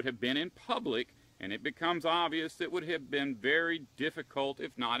bathing would have been in public, and it becomes obvious that it would have been very difficult,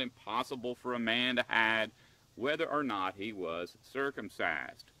 if not impossible, for a man to hide whether or not he was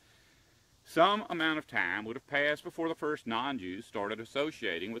circumcised. Some amount of time would have passed before the first non-Jews started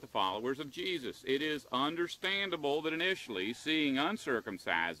associating with the followers of Jesus. It is understandable that initially seeing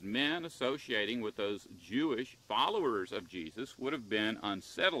uncircumcised men associating with those Jewish followers of Jesus would have been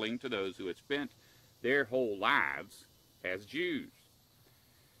unsettling to those who had spent their whole lives as Jews.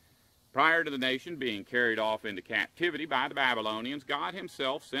 Prior to the nation being carried off into captivity by the Babylonians, God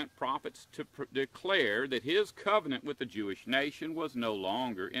himself sent prophets to declare that his covenant with the Jewish nation was no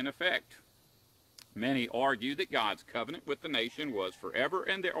longer in effect. Many argue that God's covenant with the nation was forever,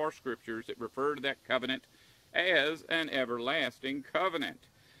 and there are scriptures that refer to that covenant as an everlasting covenant.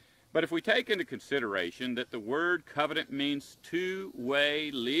 But if we take into consideration that the word covenant means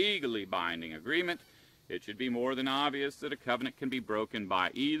two-way, legally binding agreement, it should be more than obvious that a covenant can be broken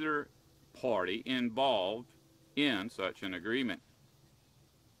by either party involved in such an agreement.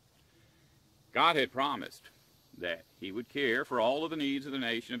 God had promised that he would care for all of the needs of the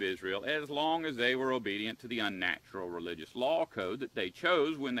nation of Israel as long as they were obedient to the unnatural religious law code that they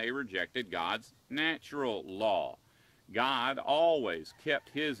chose when they rejected God's natural law. God always kept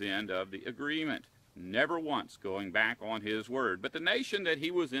his end of the agreement, never once going back on his word. But the nation that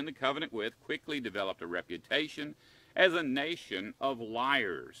he was in the covenant with quickly developed a reputation as a nation of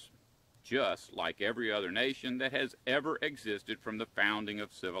liars, just like every other nation that has ever existed from the founding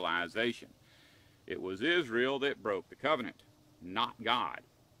of civilization. It was Israel that broke the covenant, not God.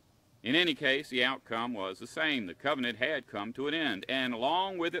 In any case, the outcome was the same. The covenant had come to an end, and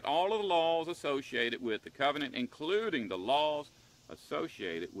along with it, all of the laws associated with the covenant, including the laws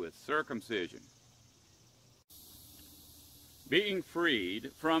associated with circumcision. Being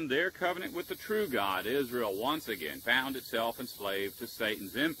freed from their covenant with the true God, Israel once again found itself enslaved to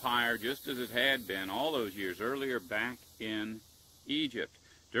Satan's empire, just as it had been all those years earlier back in Egypt.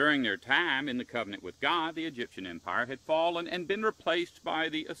 During their time in the covenant with God, the Egyptian empire had fallen and been replaced by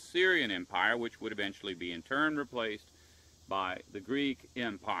the Assyrian empire, which would eventually be in turn replaced by the Greek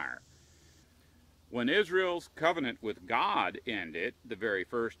empire. When Israel's covenant with God ended, the very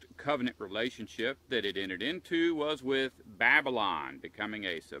first covenant relationship that it entered into was with Babylon, becoming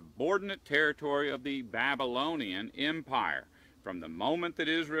a subordinate territory of the Babylonian Empire. From the moment that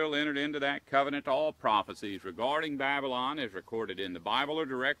Israel entered into that covenant, all prophecies regarding Babylon, as recorded in the Bible, are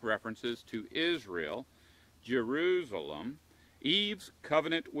direct references to Israel, Jerusalem, Eve's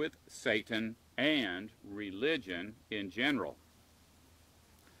covenant with Satan, and religion in general.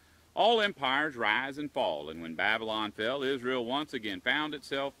 All empires rise and fall, and when Babylon fell, Israel once again found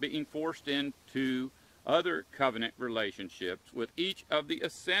itself being forced into other covenant relationships with each of the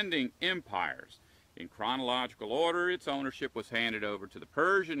ascending empires. In chronological order, its ownership was handed over to the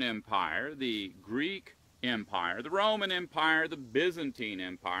Persian Empire, the Greek Empire, the Roman Empire, the Byzantine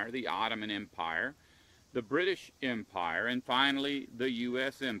Empire, the Ottoman Empire, the British Empire, and finally the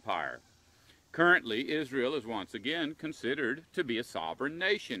U.S. Empire. Currently, Israel is once again considered to be a sovereign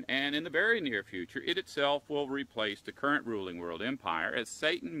nation, and in the very near future, it itself will replace the current ruling world empire as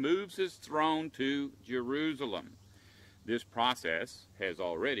Satan moves his throne to Jerusalem. This process has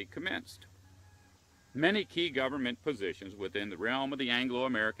already commenced. Many key government positions within the realm of the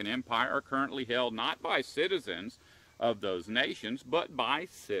Anglo-American Empire are currently held not by citizens of those nations, but by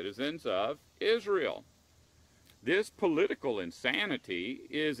citizens of Israel. This political insanity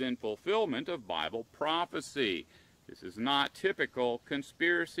is in fulfillment of Bible prophecy. This is not typical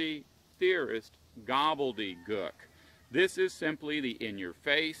conspiracy theorist gobbledygook. This is simply the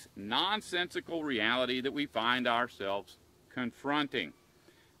in-your-face, nonsensical reality that we find ourselves confronting.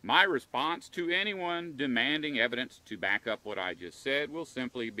 My response to anyone demanding evidence to back up what I just said will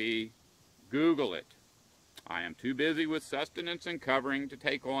simply be, Google it. I am too busy with sustenance and covering to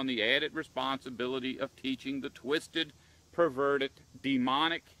take on the added responsibility of teaching the twisted, perverted,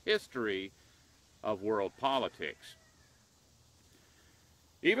 demonic history of world politics.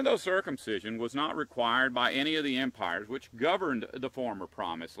 Even though circumcision was not required by any of the empires which governed the former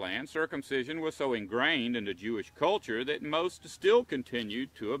Promised Land, circumcision was so ingrained into Jewish culture that most still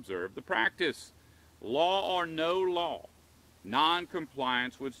continued to observe the practice. Law or no law,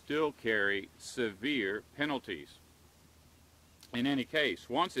 non-compliance would still carry severe penalties. In any case,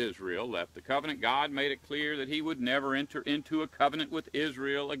 once Israel left the covenant, God made it clear that he would never enter into a covenant with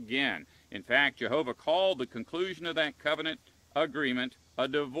Israel again. In fact, Jehovah called the conclusion of that covenant agreement a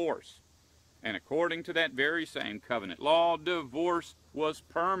divorce. And according to that very same covenant law, divorce was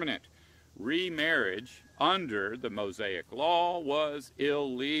permanent. Remarriage under the Mosaic law was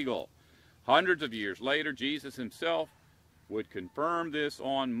illegal. Hundreds of years later, Jesus himself would confirm this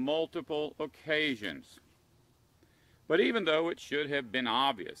on multiple occasions. But even though it should have been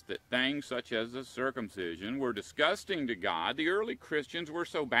obvious that things such as the circumcision were disgusting to God, the early Christians were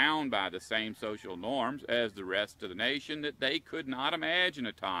so bound by the same social norms as the rest of the nation that they could not imagine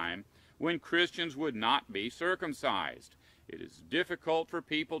a time when Christians would not be circumcised. It is difficult for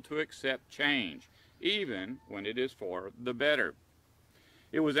people to accept change, even when it is for the better.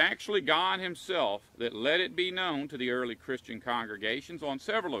 It was actually God himself that let it be known to the early Christian congregations on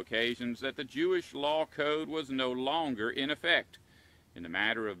several occasions that the Jewish law code was no longer in effect in the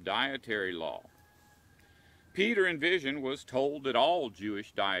matter of dietary law. Peter in vision was told that all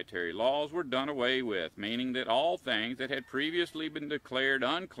Jewish dietary laws were done away with, meaning that all things that had previously been declared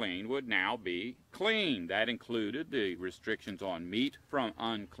unclean would now be clean. That included the restrictions on meat from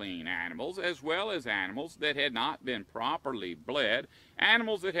unclean animals, as well as animals that had not been properly bled,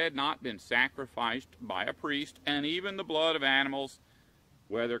 animals that had not been sacrificed by a priest, and even the blood of animals,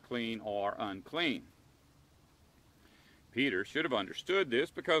 whether clean or unclean. Peter should have understood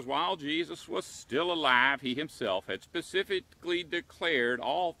this because while Jesus was still alive, he himself had specifically declared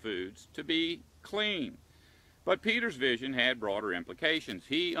all foods to be clean. But Peter's vision had broader implications.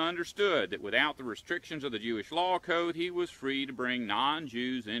 He understood that without the restrictions of the Jewish law code, he was free to bring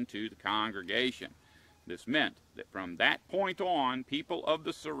non-Jews into the congregation. This meant that from that point on, people of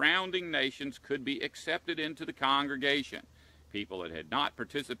the surrounding nations could be accepted into the congregation. People that had not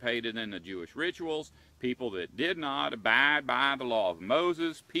participated in the Jewish rituals, people that did not abide by the law of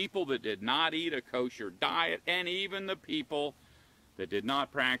Moses, people that did not eat a kosher diet, and even the people that did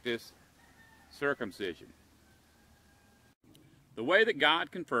not practice circumcision. The way that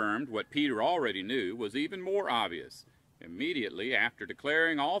God confirmed what Peter already knew was even more obvious. Immediately after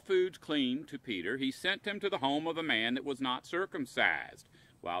declaring all foods clean to Peter, he sent him to the home of a man that was not circumcised.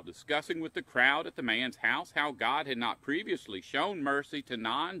 While discussing with the crowd at the man's house how God had not previously shown mercy to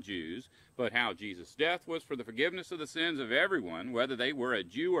non-Jews, but how Jesus' death was for the forgiveness of the sins of everyone, whether they were a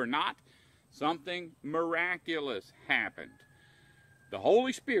Jew or not, something miraculous happened. The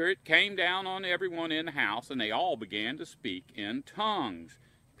Holy Spirit came down on everyone in the house, and they all began to speak in tongues.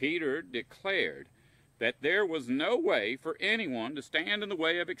 Peter declared that there was no way for anyone to stand in the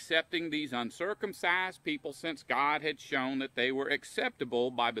way of accepting these uncircumcised people, since God had shown that they were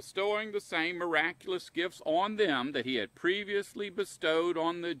acceptable by bestowing the same miraculous gifts on them that he had previously bestowed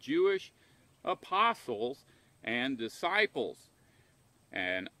on the Jewish apostles and disciples.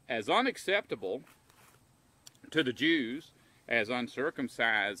 And as unacceptable to the Jews as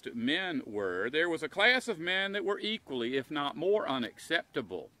uncircumcised men were, there was a class of men that were equally, if not more,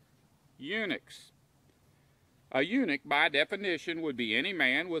 unacceptable: eunuchs. A eunuch, by definition, would be any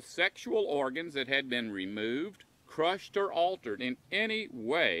man with sexual organs that had been removed, crushed, or altered in any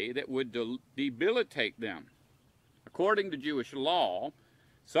way that would debilitate them. According to Jewish law,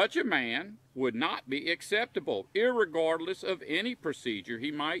 such a man would not be acceptable, irregardless of any procedure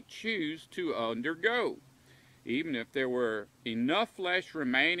he might choose to undergo. Even if there were enough flesh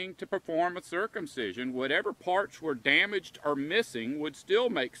remaining to perform a circumcision, whatever parts were damaged or missing would still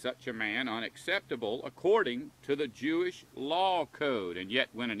make such a man unacceptable according to the Jewish law code. And yet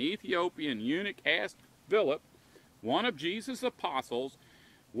when an Ethiopian eunuch asked Philip, one of Jesus' apostles,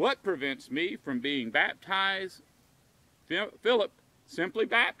 "What prevents me from being baptized?" Philip simply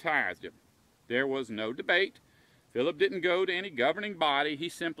baptized him. There was no debate. Philip didn't go to any governing body. He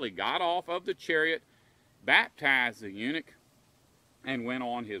simply got off of the chariot, baptized the eunuch, and went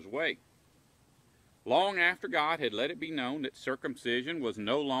on his way. Long after God had let it be known that circumcision was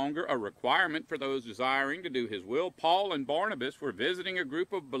no longer a requirement for those desiring to do his will, Paul and Barnabas were visiting a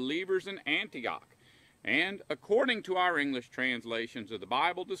group of believers in Antioch, and according to our English translations of the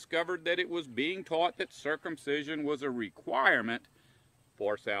Bible, discovered that it was being taught that circumcision was a requirement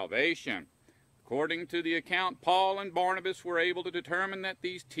for salvation. According to the account, Paul and Barnabas were able to determine that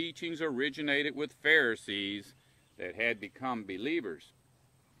these teachings originated with Pharisees that had become believers.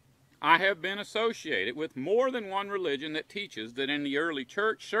 I have been associated with more than one religion that teaches that in the early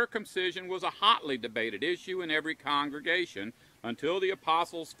church, circumcision was a hotly debated issue in every congregation until the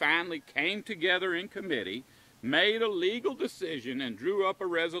apostles finally came together in committee, made a legal decision, and drew up a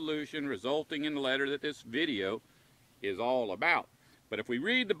resolution resulting in the letter that this video is all about. But if we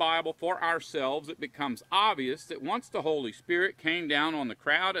read the Bible for ourselves, it becomes obvious that once the Holy Spirit came down on the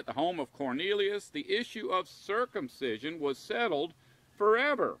crowd at the home of Cornelius, the issue of circumcision was settled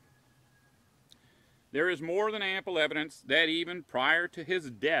forever. There is more than ample evidence that even prior to his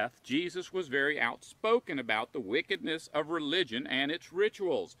death, Jesus was very outspoken about the wickedness of religion and its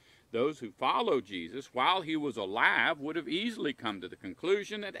rituals. Those who followed Jesus while he was alive would have easily come to the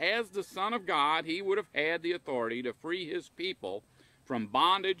conclusion that as the Son of God, he would have had the authority to free his people from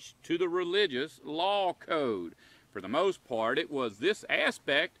bondage to the religious law code. For the most part, it was this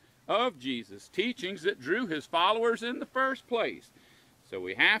aspect of Jesus' teachings that drew his followers in the first place. So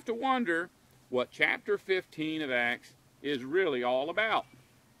we have to wonder what chapter 15 of Acts is really all about.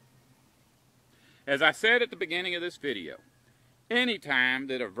 As I said at the beginning of this video, any time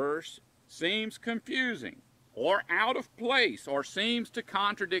that a verse seems confusing or out of place or seems to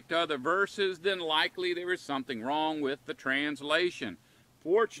contradict other verses, then likely there is something wrong with the translation.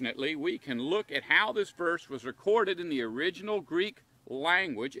 Fortunately, we can look at how this verse was recorded in the original Greek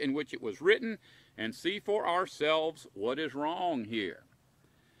language in which it was written and see for ourselves what is wrong here.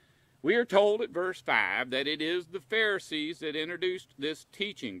 We are told at verse 5 that it is the Pharisees that introduced this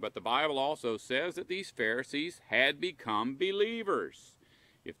teaching, but the Bible also says that these Pharisees had become believers.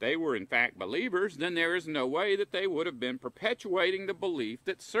 If they were in fact believers, then there is no way that they would have been perpetuating the belief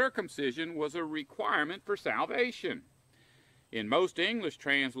that circumcision was a requirement for salvation. In most English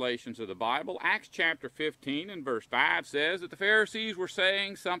translations of the Bible, Acts chapter 15 and verse 5 says that the Pharisees were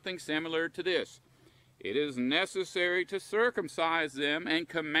saying something similar to this: "It is necessary to circumcise them and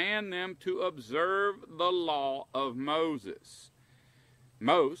command them to observe the law of Moses."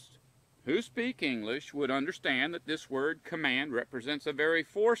 Most who speak English would understand that this word command represents a very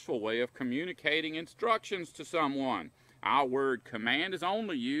forceful way of communicating instructions to someone. Our word command is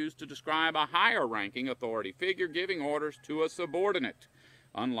only used to describe a higher ranking authority figure giving orders to a subordinate.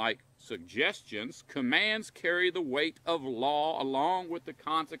 Unlike suggestions, commands carry the weight of law along with the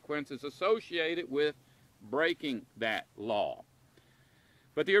consequences associated with breaking that law.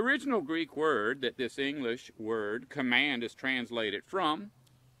 But the original Greek word that this English word command is translated from,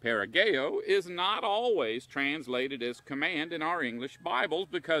 parageo, is not always translated as command in our English Bibles,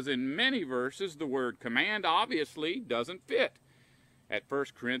 because in many verses the word command obviously doesn't fit. At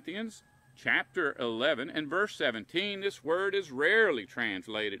 1 Corinthians chapter 11 and verse 17, this word is rarely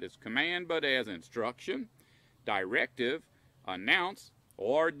translated as command, but as instruction, directive, announce,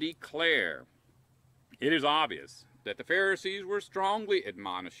 or declare. It is obvious that the Pharisees were strongly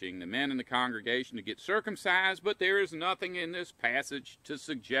admonishing the men in the congregation to get circumcised, but there is nothing in this passage to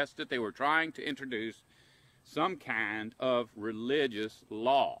suggest that they were trying to introduce some kind of religious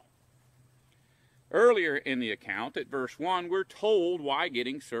law. Earlier in the account, at verse 1, we're told why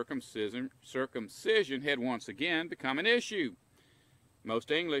getting circumcision had once again become an issue.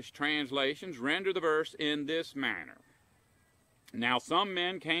 Most English translations render the verse in this manner: "Now some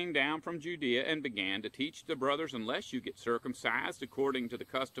men came down from Judea and began to teach the brothers, unless you get circumcised according to the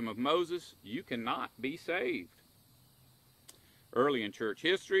custom of Moses, you cannot be saved." Early in church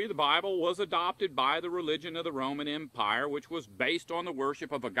history, the Bible was adopted by the religion of the Roman Empire, which was based on the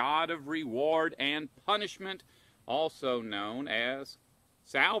worship of a God of reward and punishment, also known as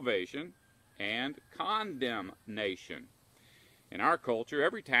salvation and condemnation. In our culture,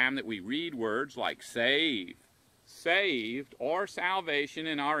 every time that we read words like save, saved, or salvation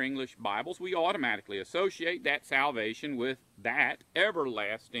in our English Bibles, we automatically associate that salvation with that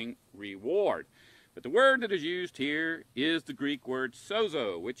everlasting reward. But the word that is used here is the Greek word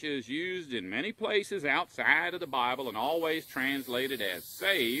sozo, which is used in many places outside of the Bible and always translated as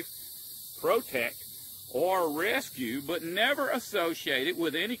save, protect, or rescue, but never associated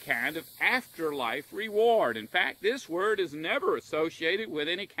with any kind of afterlife reward. In fact, this word is never associated with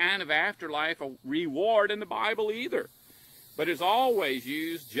any kind of afterlife reward in the Bible either, but is always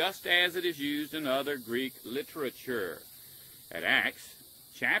used just as it is used in other Greek literature. At Acts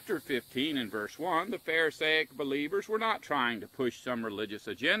chapter 15 and verse 1, the Pharisaic believers were not trying to push some religious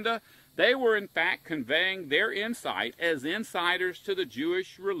agenda. They were in fact conveying their insight as insiders to the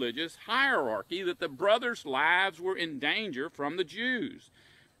Jewish religious hierarchy that the brothers' lives were in danger from the Jews.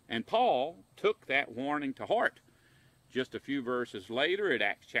 And Paul took that warning to heart. Just a few verses later, at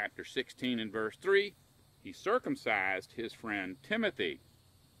Acts chapter 16 and verse 3, he circumcised his friend Timothy.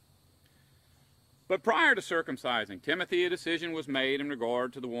 But prior to circumcising Timothy, a decision was made in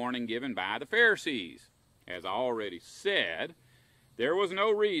regard to the warning given by the Pharisees. As I already said, there was no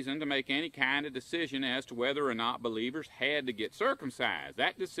reason to make any kind of decision as to whether or not believers had to get circumcised.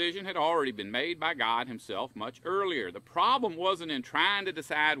 That decision had already been made by God himself much earlier. The problem wasn't in trying to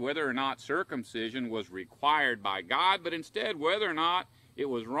decide whether or not circumcision was required by God, but instead whether or not it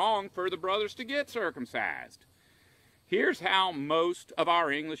was wrong for the brothers to get circumcised. Here's how most of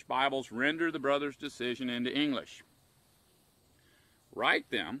our English Bibles render the brothers' decision into English. Write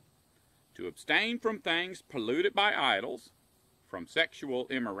them to abstain from things polluted by idols, from sexual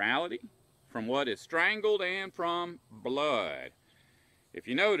immorality, from what is strangled, and from blood. If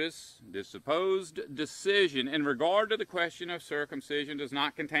you notice, the supposed decision in regard to the question of circumcision does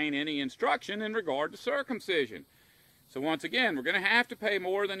not contain any instruction in regard to circumcision. So once again, we're going to have to pay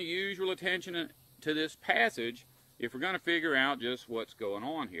more than the usual attention to this passage if we're going to figure out just what's going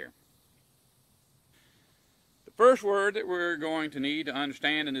on here. The first word that we're going to need to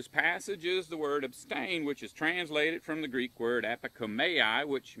understand in this passage is the word abstain, which is translated from the Greek word apokomei,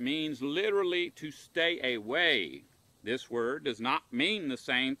 which means literally to stay away. This word does not mean the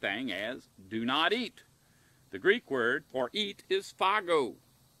same thing as do not eat. The Greek word for eat is phago.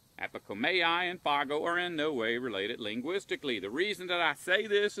 Apokomei and phago are in no way related linguistically. The reason that I say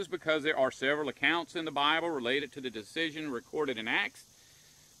this is because there are several accounts in the Bible related to the decision recorded in Acts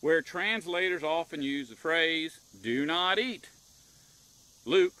where translators often use the phrase, do not eat.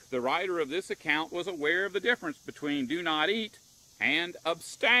 Luke, the writer of this account, was aware of the difference between do not eat and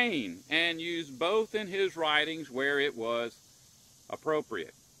abstain, and used both in his writings where it was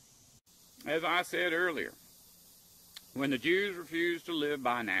appropriate. As I said earlier, when the Jews refused to live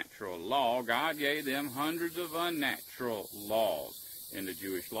by natural law, God gave them hundreds of unnatural laws. In the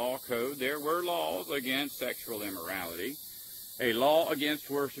Jewish law code, there were laws against sexual immorality, a law against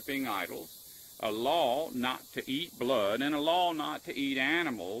worshiping idols, a law not to eat blood, and a law not to eat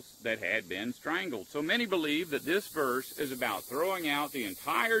animals that had been strangled. So many believe that this verse is about throwing out the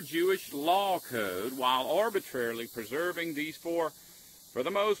entire Jewish law code while arbitrarily preserving these four, for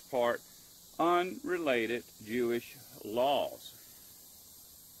the most part, unrelated Jewish laws.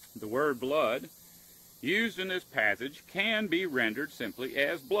 The word blood used in this passage can be rendered simply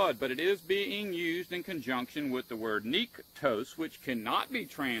as blood, but it is being used in conjunction with the word niktos, which cannot be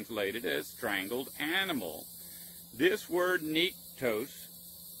translated as strangled animal. This word niktos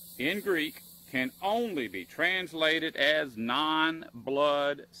in Greek can only be translated as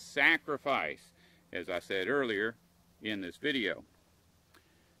non-blood sacrifice, as I said earlier in this video.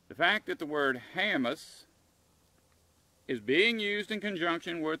 The fact that the word hamas is being used in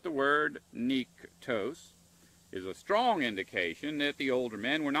conjunction with the word niktos is a strong indication that the older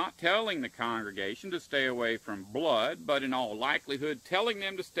men were not telling the congregation to stay away from blood, but in all likelihood telling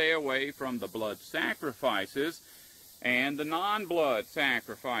them to stay away from the blood sacrifices and the non-blood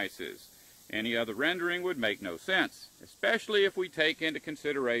sacrifices. Any other rendering would make no sense, especially if we take into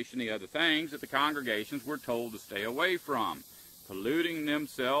consideration the other things that the congregations were told to stay away from, polluting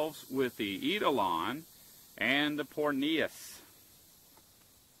themselves with the eidolon and the porneus.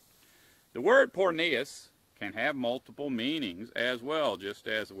 The word porneus can have multiple meanings as well, just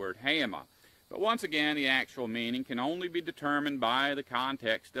as the word hama. But once again, the actual meaning can only be determined by the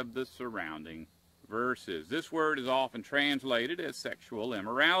context of the surrounding verses. This word is often translated as sexual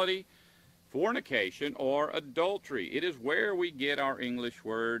immorality, fornication, or adultery. It is where we get our English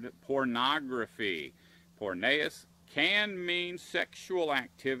word pornography. Porneus can mean sexual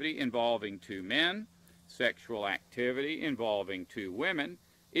activity involving two men, sexual activity involving two women,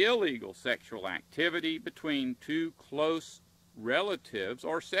 illegal sexual activity between two close relatives,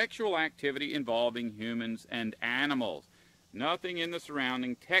 or sexual activity involving humans and animals. Nothing in the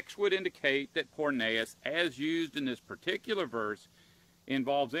surrounding text would indicate that porneus, as used in this particular verse,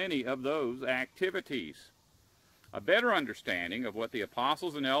 involves any of those activities. A better understanding of what the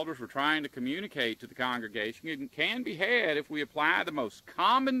apostles and elders were trying to communicate to the congregation can be had if we apply the most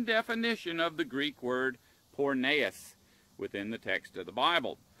common definition of the Greek word porneus within the text of the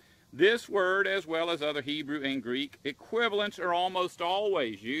Bible. This word, as well as other Hebrew and Greek equivalents, are almost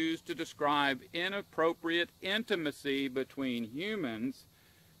always used to describe inappropriate intimacy between humans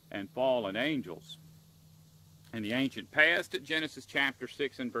and fallen angels. In the ancient past, at Genesis chapter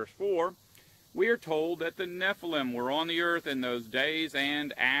 6 and verse 4, we are told that the Nephilim were on the earth in those days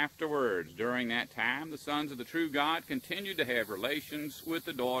and afterwards. During that time, the sons of the true God continued to have relations with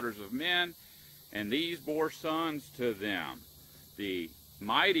the daughters of men, and these bore sons to them, the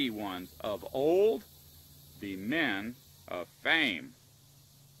mighty ones of old, the men of fame.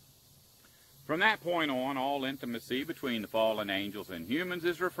 From that point on, all intimacy between the fallen angels and humans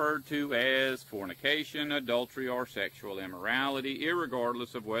is referred to as fornication, adultery, or sexual immorality,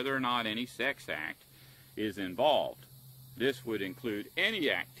 irregardless of whether or not any sex act is involved. This would include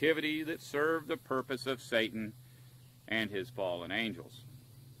any activity that served the purpose of Satan and his fallen angels.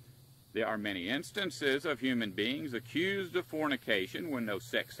 There are many instances of human beings accused of fornication when no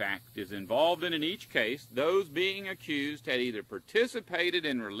sex act is involved, and in each case, those being accused had either participated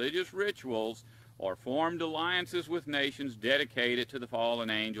in religious rituals or formed alliances with nations dedicated to the fallen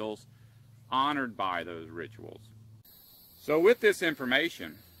angels, honored by those rituals. So with this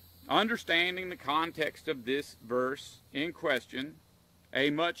information, understanding the context of this verse in question, a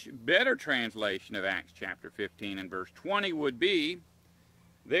much better translation of Acts chapter 15 and verse 20 would be,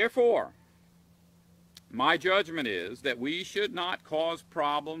 therefore, my judgment is that we should not cause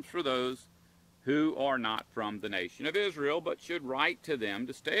problems for those who are not from the nation of Israel, but should write to them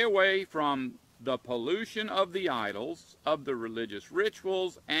to stay away from the pollution of the idols, of the religious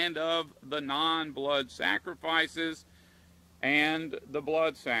rituals, and of the non-blood sacrifices and the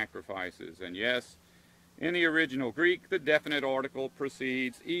blood sacrifices. And yes, in the original Greek, the definite article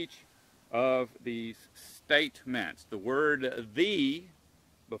precedes each of these statements. The word "the"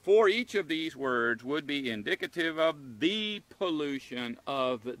 before each of these words would be indicative of the pollution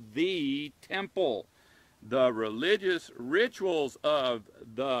of the temple, the religious rituals of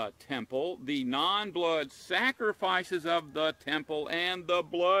the temple, the non-blood sacrifices of the temple, and the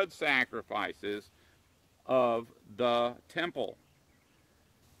blood sacrifices of the temple.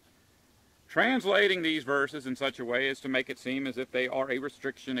 Translating these verses in such a way as to make it seem as if they are a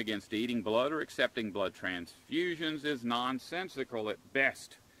restriction against eating blood or accepting blood transfusions is nonsensical at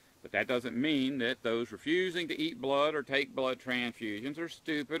best. But that doesn't mean that those refusing to eat blood or take blood transfusions are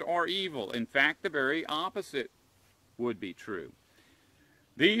stupid or evil. In fact, the very opposite would be true.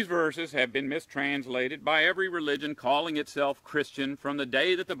 These verses have been mistranslated by every religion calling itself Christian from the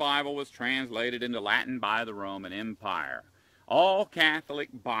day that the Bible was translated into Latin by the Roman Empire. All Catholic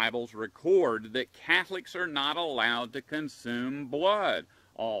Bibles record that Catholics are not allowed to consume blood.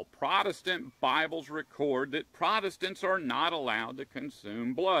 All Protestant Bibles record that Protestants are not allowed to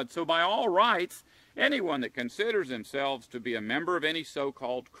consume blood. So by all rights, anyone that considers themselves to be a member of any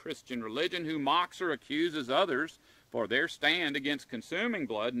so-called Christian religion who mocks or accuses others for their stand against consuming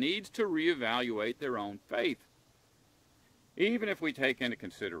blood needs to reevaluate their own faith. Even if we take into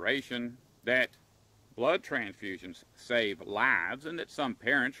consideration that blood transfusions save lives and that some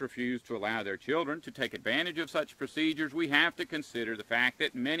parents refuse to allow their children to take advantage of such procedures, we have to consider the fact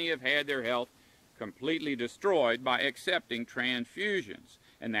that many have had their health completely destroyed by accepting transfusions,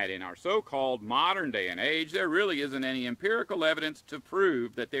 and that in our so-called modern day and age there really isn't any empirical evidence to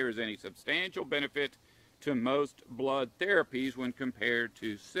prove that there is any substantial benefit to most blood therapies when compared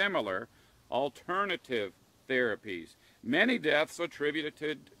to similar alternative therapies. Many deaths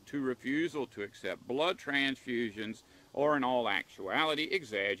attributed to refusal to accept blood transfusions or, in all actuality,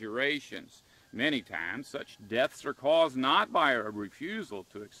 exaggerations. Many times such deaths are caused not by a refusal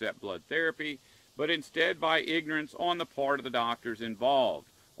to accept blood therapy, but instead by ignorance on the part of the doctors involved,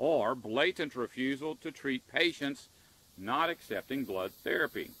 or blatant refusal to treat patients not accepting blood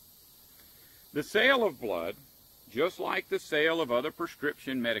therapy. The sale of blood, just like the sale of other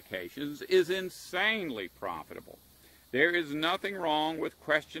prescription medications, is insanely profitable. There is nothing wrong with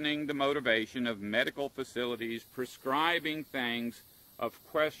questioning the motivation of medical facilities prescribing things of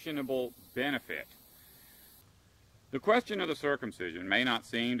questionable benefit. The question of the circumcision may not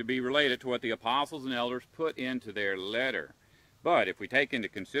seem to be related to what the apostles and elders put into their letter. But if we take into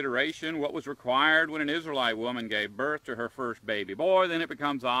consideration what was required when an Israelite woman gave birth to her first baby boy, then it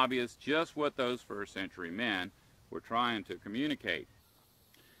becomes obvious just what those first century men were trying to communicate.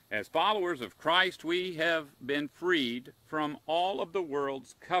 As followers of Christ, we have been freed from all of the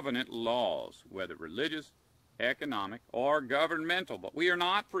world's covenant laws, whether religious, economic, or governmental, but we are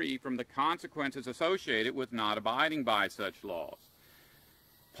not free from the consequences associated with not abiding by such laws.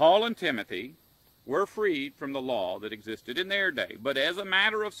 Paul and Timothy were freed from the law that existed in their day, but as a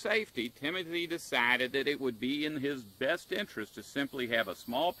matter of safety, Timothy decided that it would be in his best interest to simply have a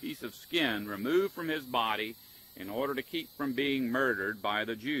small piece of skin removed from his body in order to keep from being murdered by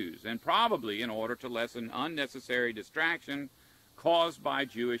the Jews, and probably in order to lessen unnecessary distraction caused by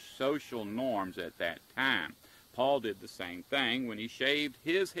Jewish social norms at that time. Paul did the same thing when he shaved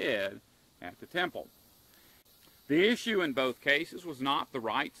his head at the temple. The issue in both cases was not the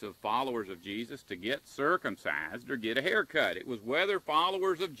rights of followers of Jesus to get circumcised or get a haircut. It was whether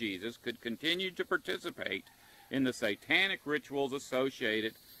followers of Jesus could continue to participate in the satanic rituals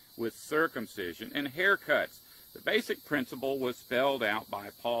associated with circumcision and haircuts. The basic principle was spelled out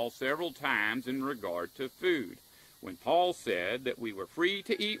by Paul several times in regard to food. When Paul said that we were free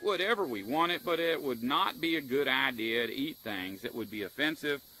to eat whatever we wanted, but it would not be a good idea to eat things that would be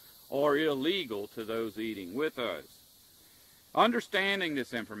offensive or illegal to those eating with us. Understanding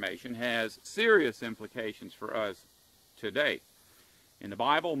this information has serious implications for us today. In the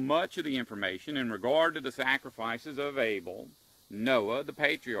Bible, much of the information in regard to the sacrifices of Abel, Noah, the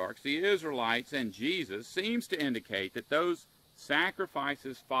patriarchs, the Israelites, and Jesus seems to indicate that those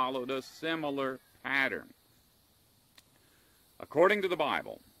sacrifices followed a similar pattern. According to the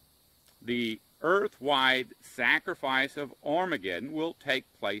Bible, the earth-wide sacrifice of Armageddon will take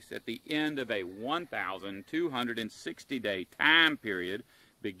place at the end of a 1,260-day time period,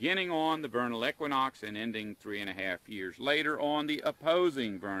 beginning on the vernal equinox and ending 3.5 years later on the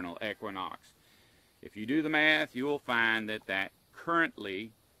opposing vernal equinox. If you do the math, you will find that that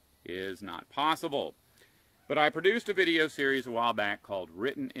currently is not possible. But I produced a video series a while back called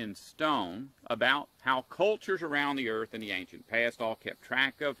Written in Stone about how cultures around the earth in the ancient past all kept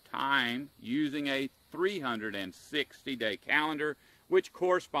track of time using a 360-day calendar, which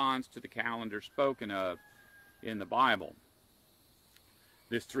corresponds to the calendar spoken of in the Bible.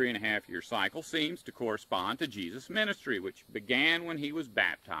 This 3.5-year cycle seems to correspond to Jesus' ministry, which began when he was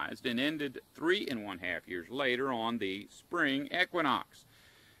baptized and ended 3.5 years later on the spring equinox.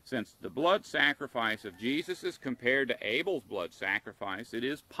 Since the blood sacrifice of Jesus is compared to Abel's blood sacrifice, it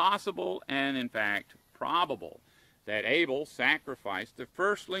is possible and, in fact, probable that Abel sacrificed the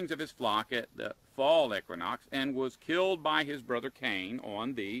firstlings of his flock at the fall equinox and was killed by his brother Cain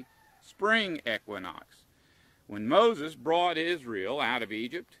on the spring equinox. When Moses brought Israel out of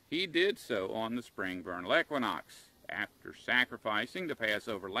Egypt, he did so on the spring vernal equinox. After sacrificing the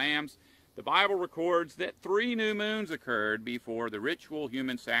Passover lambs, the Bible records that 3 new moons occurred before the ritual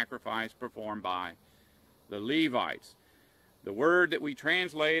human sacrifice performed by the Levites. The word that we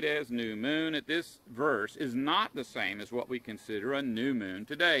translate as new moon at this verse is not the same as what we consider a new moon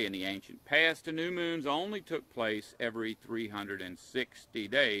today. In the ancient past, the new moons only took place every 360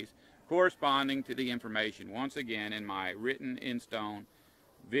 days, corresponding to the information once again in my Written in Stone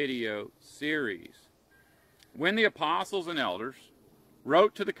video series. When the apostles and elders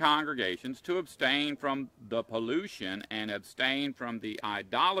wrote to the congregations to abstain from the pollution and abstain from the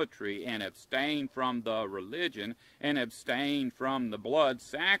idolatry and abstain from the religion and abstain from the blood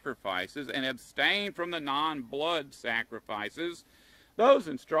sacrifices and abstain from the non-blood sacrifices, those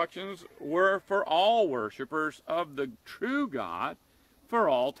instructions were for all worshipers of the true God for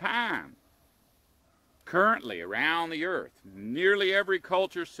all time. Currently, around the earth, nearly every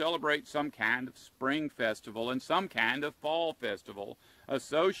culture celebrates some kind of spring festival and some kind of fall festival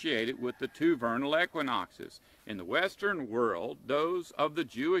associated with the 2 vernal equinoxes. In the Western world, those of the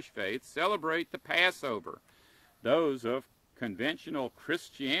Jewish faith celebrate the Passover. Those of conventional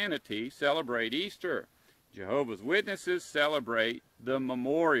Christianity celebrate Easter. Jehovah's Witnesses celebrate the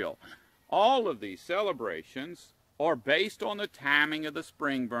memorial. All of these celebrations are based on the timing of the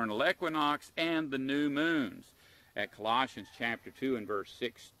spring vernal equinox and the new moons. At Colossians chapter 2 and verse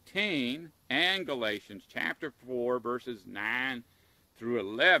 16 and Galatians chapter 4 verses 9 through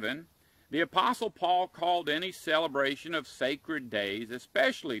 11, the Apostle Paul called any celebration of sacred days,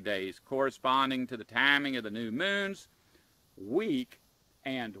 especially days corresponding to the timing of the new moons, weak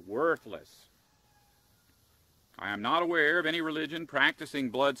and worthless. I am not aware of any religion practicing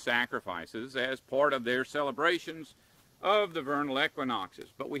blood sacrifices as part of their celebrations of the vernal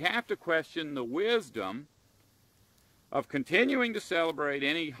equinoxes, but we have to question the wisdom of continuing to celebrate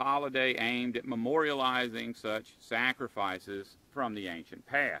any holiday aimed at memorializing such sacrifices from the ancient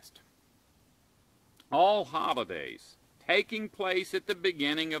past. All holidays taking place at the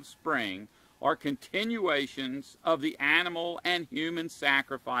beginning of spring are continuations of the animal and human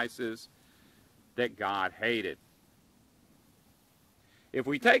sacrifices that God hated. If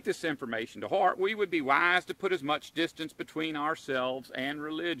we take this information to heart, we would be wise to put as much distance between ourselves and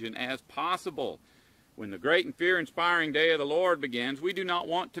religion as possible. When the great and fear-inspiring day of the Lord begins, we do not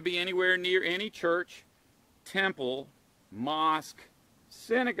want to be anywhere near any church, temple, mosque,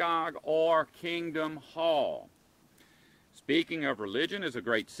 synagogue, or kingdom hall. Speaking of religion as a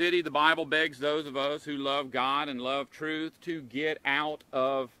great city, the Bible begs those of us who love God and love truth to get out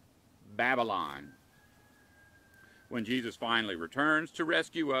of Babylon. When Jesus finally returns to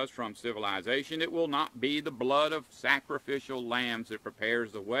rescue us from civilization, it will not be the blood of sacrificial lambs that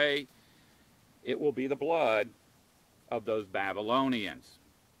prepares the way. It will be the blood of those Babylonians.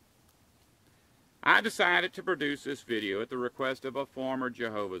 I decided to produce this video at the request of a former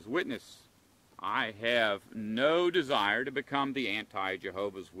Jehovah's Witness. I have no desire to become the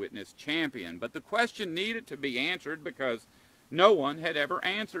anti-Jehovah's Witness champion, but the question needed to be answered because no one had ever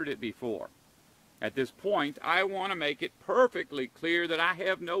answered it before. At this point, I want to make it perfectly clear that I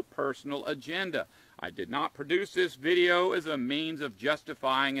have no personal agenda. I did not produce this video as a means of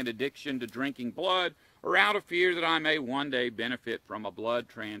justifying an addiction to drinking blood or out of fear that I may one day benefit from a blood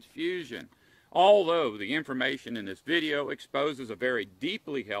transfusion. Although the information in this video exposes a very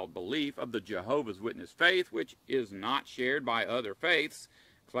deeply held belief of the Jehovah's Witness faith, which is not shared by other faiths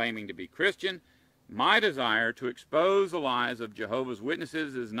claiming to be Christian, my desire to expose the lies of Jehovah's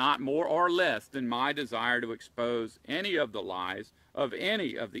Witnesses is not more or less than my desire to expose any of the lies of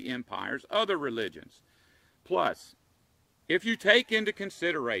any of the empire's other religions. Plus, if you take into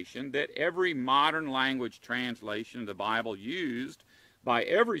consideration that every modern language translation of the Bible used by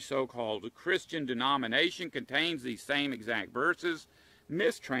every so-called Christian denomination contains these same exact verses,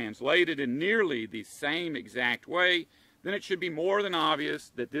 mistranslated in nearly the same exact way, then it should be more than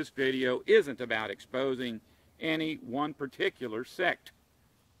obvious that this video isn't about exposing any one particular sect.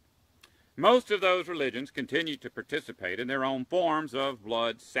 Most of those religions continue to participate in their own forms of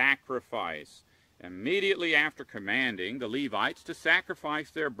blood sacrifice. Immediately after commanding the Levites to sacrifice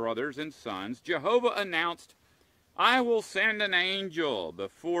their brothers and sons, Jehovah announced, "I will send an angel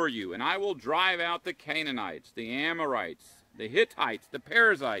before you, and I will drive out the Canaanites, the Amorites, the Hittites, the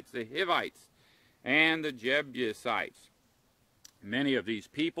Perizzites, the Hivites, and the Jebusites." Many of these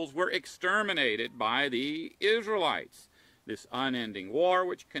peoples were exterminated by the Israelites. This unending war,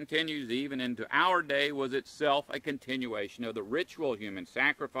 which continues even into our day, was itself a continuation of the ritual human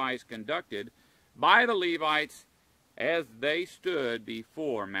sacrifice conducted by the Levites as they stood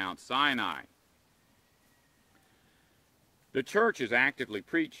before Mount Sinai. The churches actively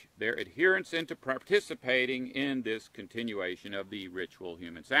preach their adherence into participating in this continuation of the ritual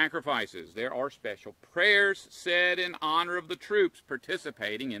human sacrifices. There are special prayers said in honor of the troops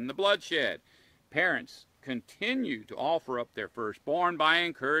participating in the bloodshed. Parents continue to offer up their firstborn by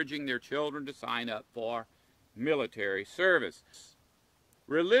encouraging their children to sign up for military service.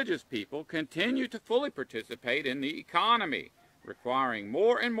 Religious people continue to fully participate in the economy, requiring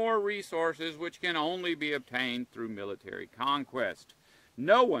more and more resources which can only be obtained through military conquest.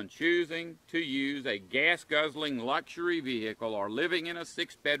 No one choosing to use a gas-guzzling luxury vehicle or living in a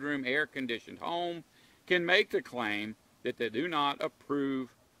 6-bedroom air-conditioned home can make the claim that they do not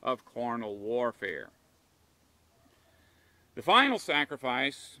approve of carnal warfare. The final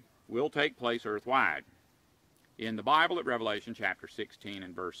sacrifice will take place earthwide. In the Bible at Revelation chapter 16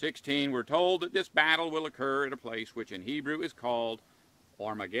 and verse 16, we're told that this battle will occur at a place which in Hebrew is called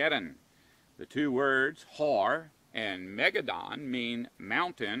Armageddon. The two words Har and Megadon mean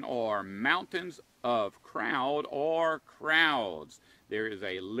mountain or mountains of crowd or crowds. There is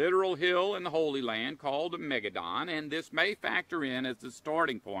a literal hill in the Holy Land called Megadon, and this may factor in as the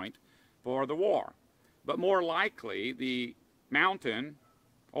starting point for the war. But more likely, the mountain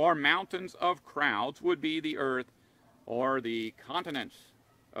or mountains of crowds would be the earth or the continents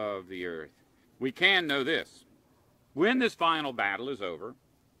of the earth. We can know this: when this final battle is over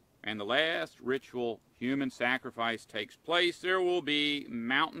and the last ritual human sacrifice takes place, there will be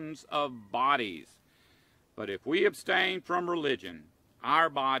mountains of bodies. But if we abstain from religion, our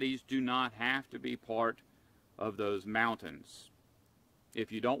bodies do not have to be part of those mountains.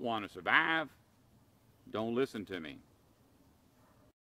 If you don't want to survive, don't listen to me.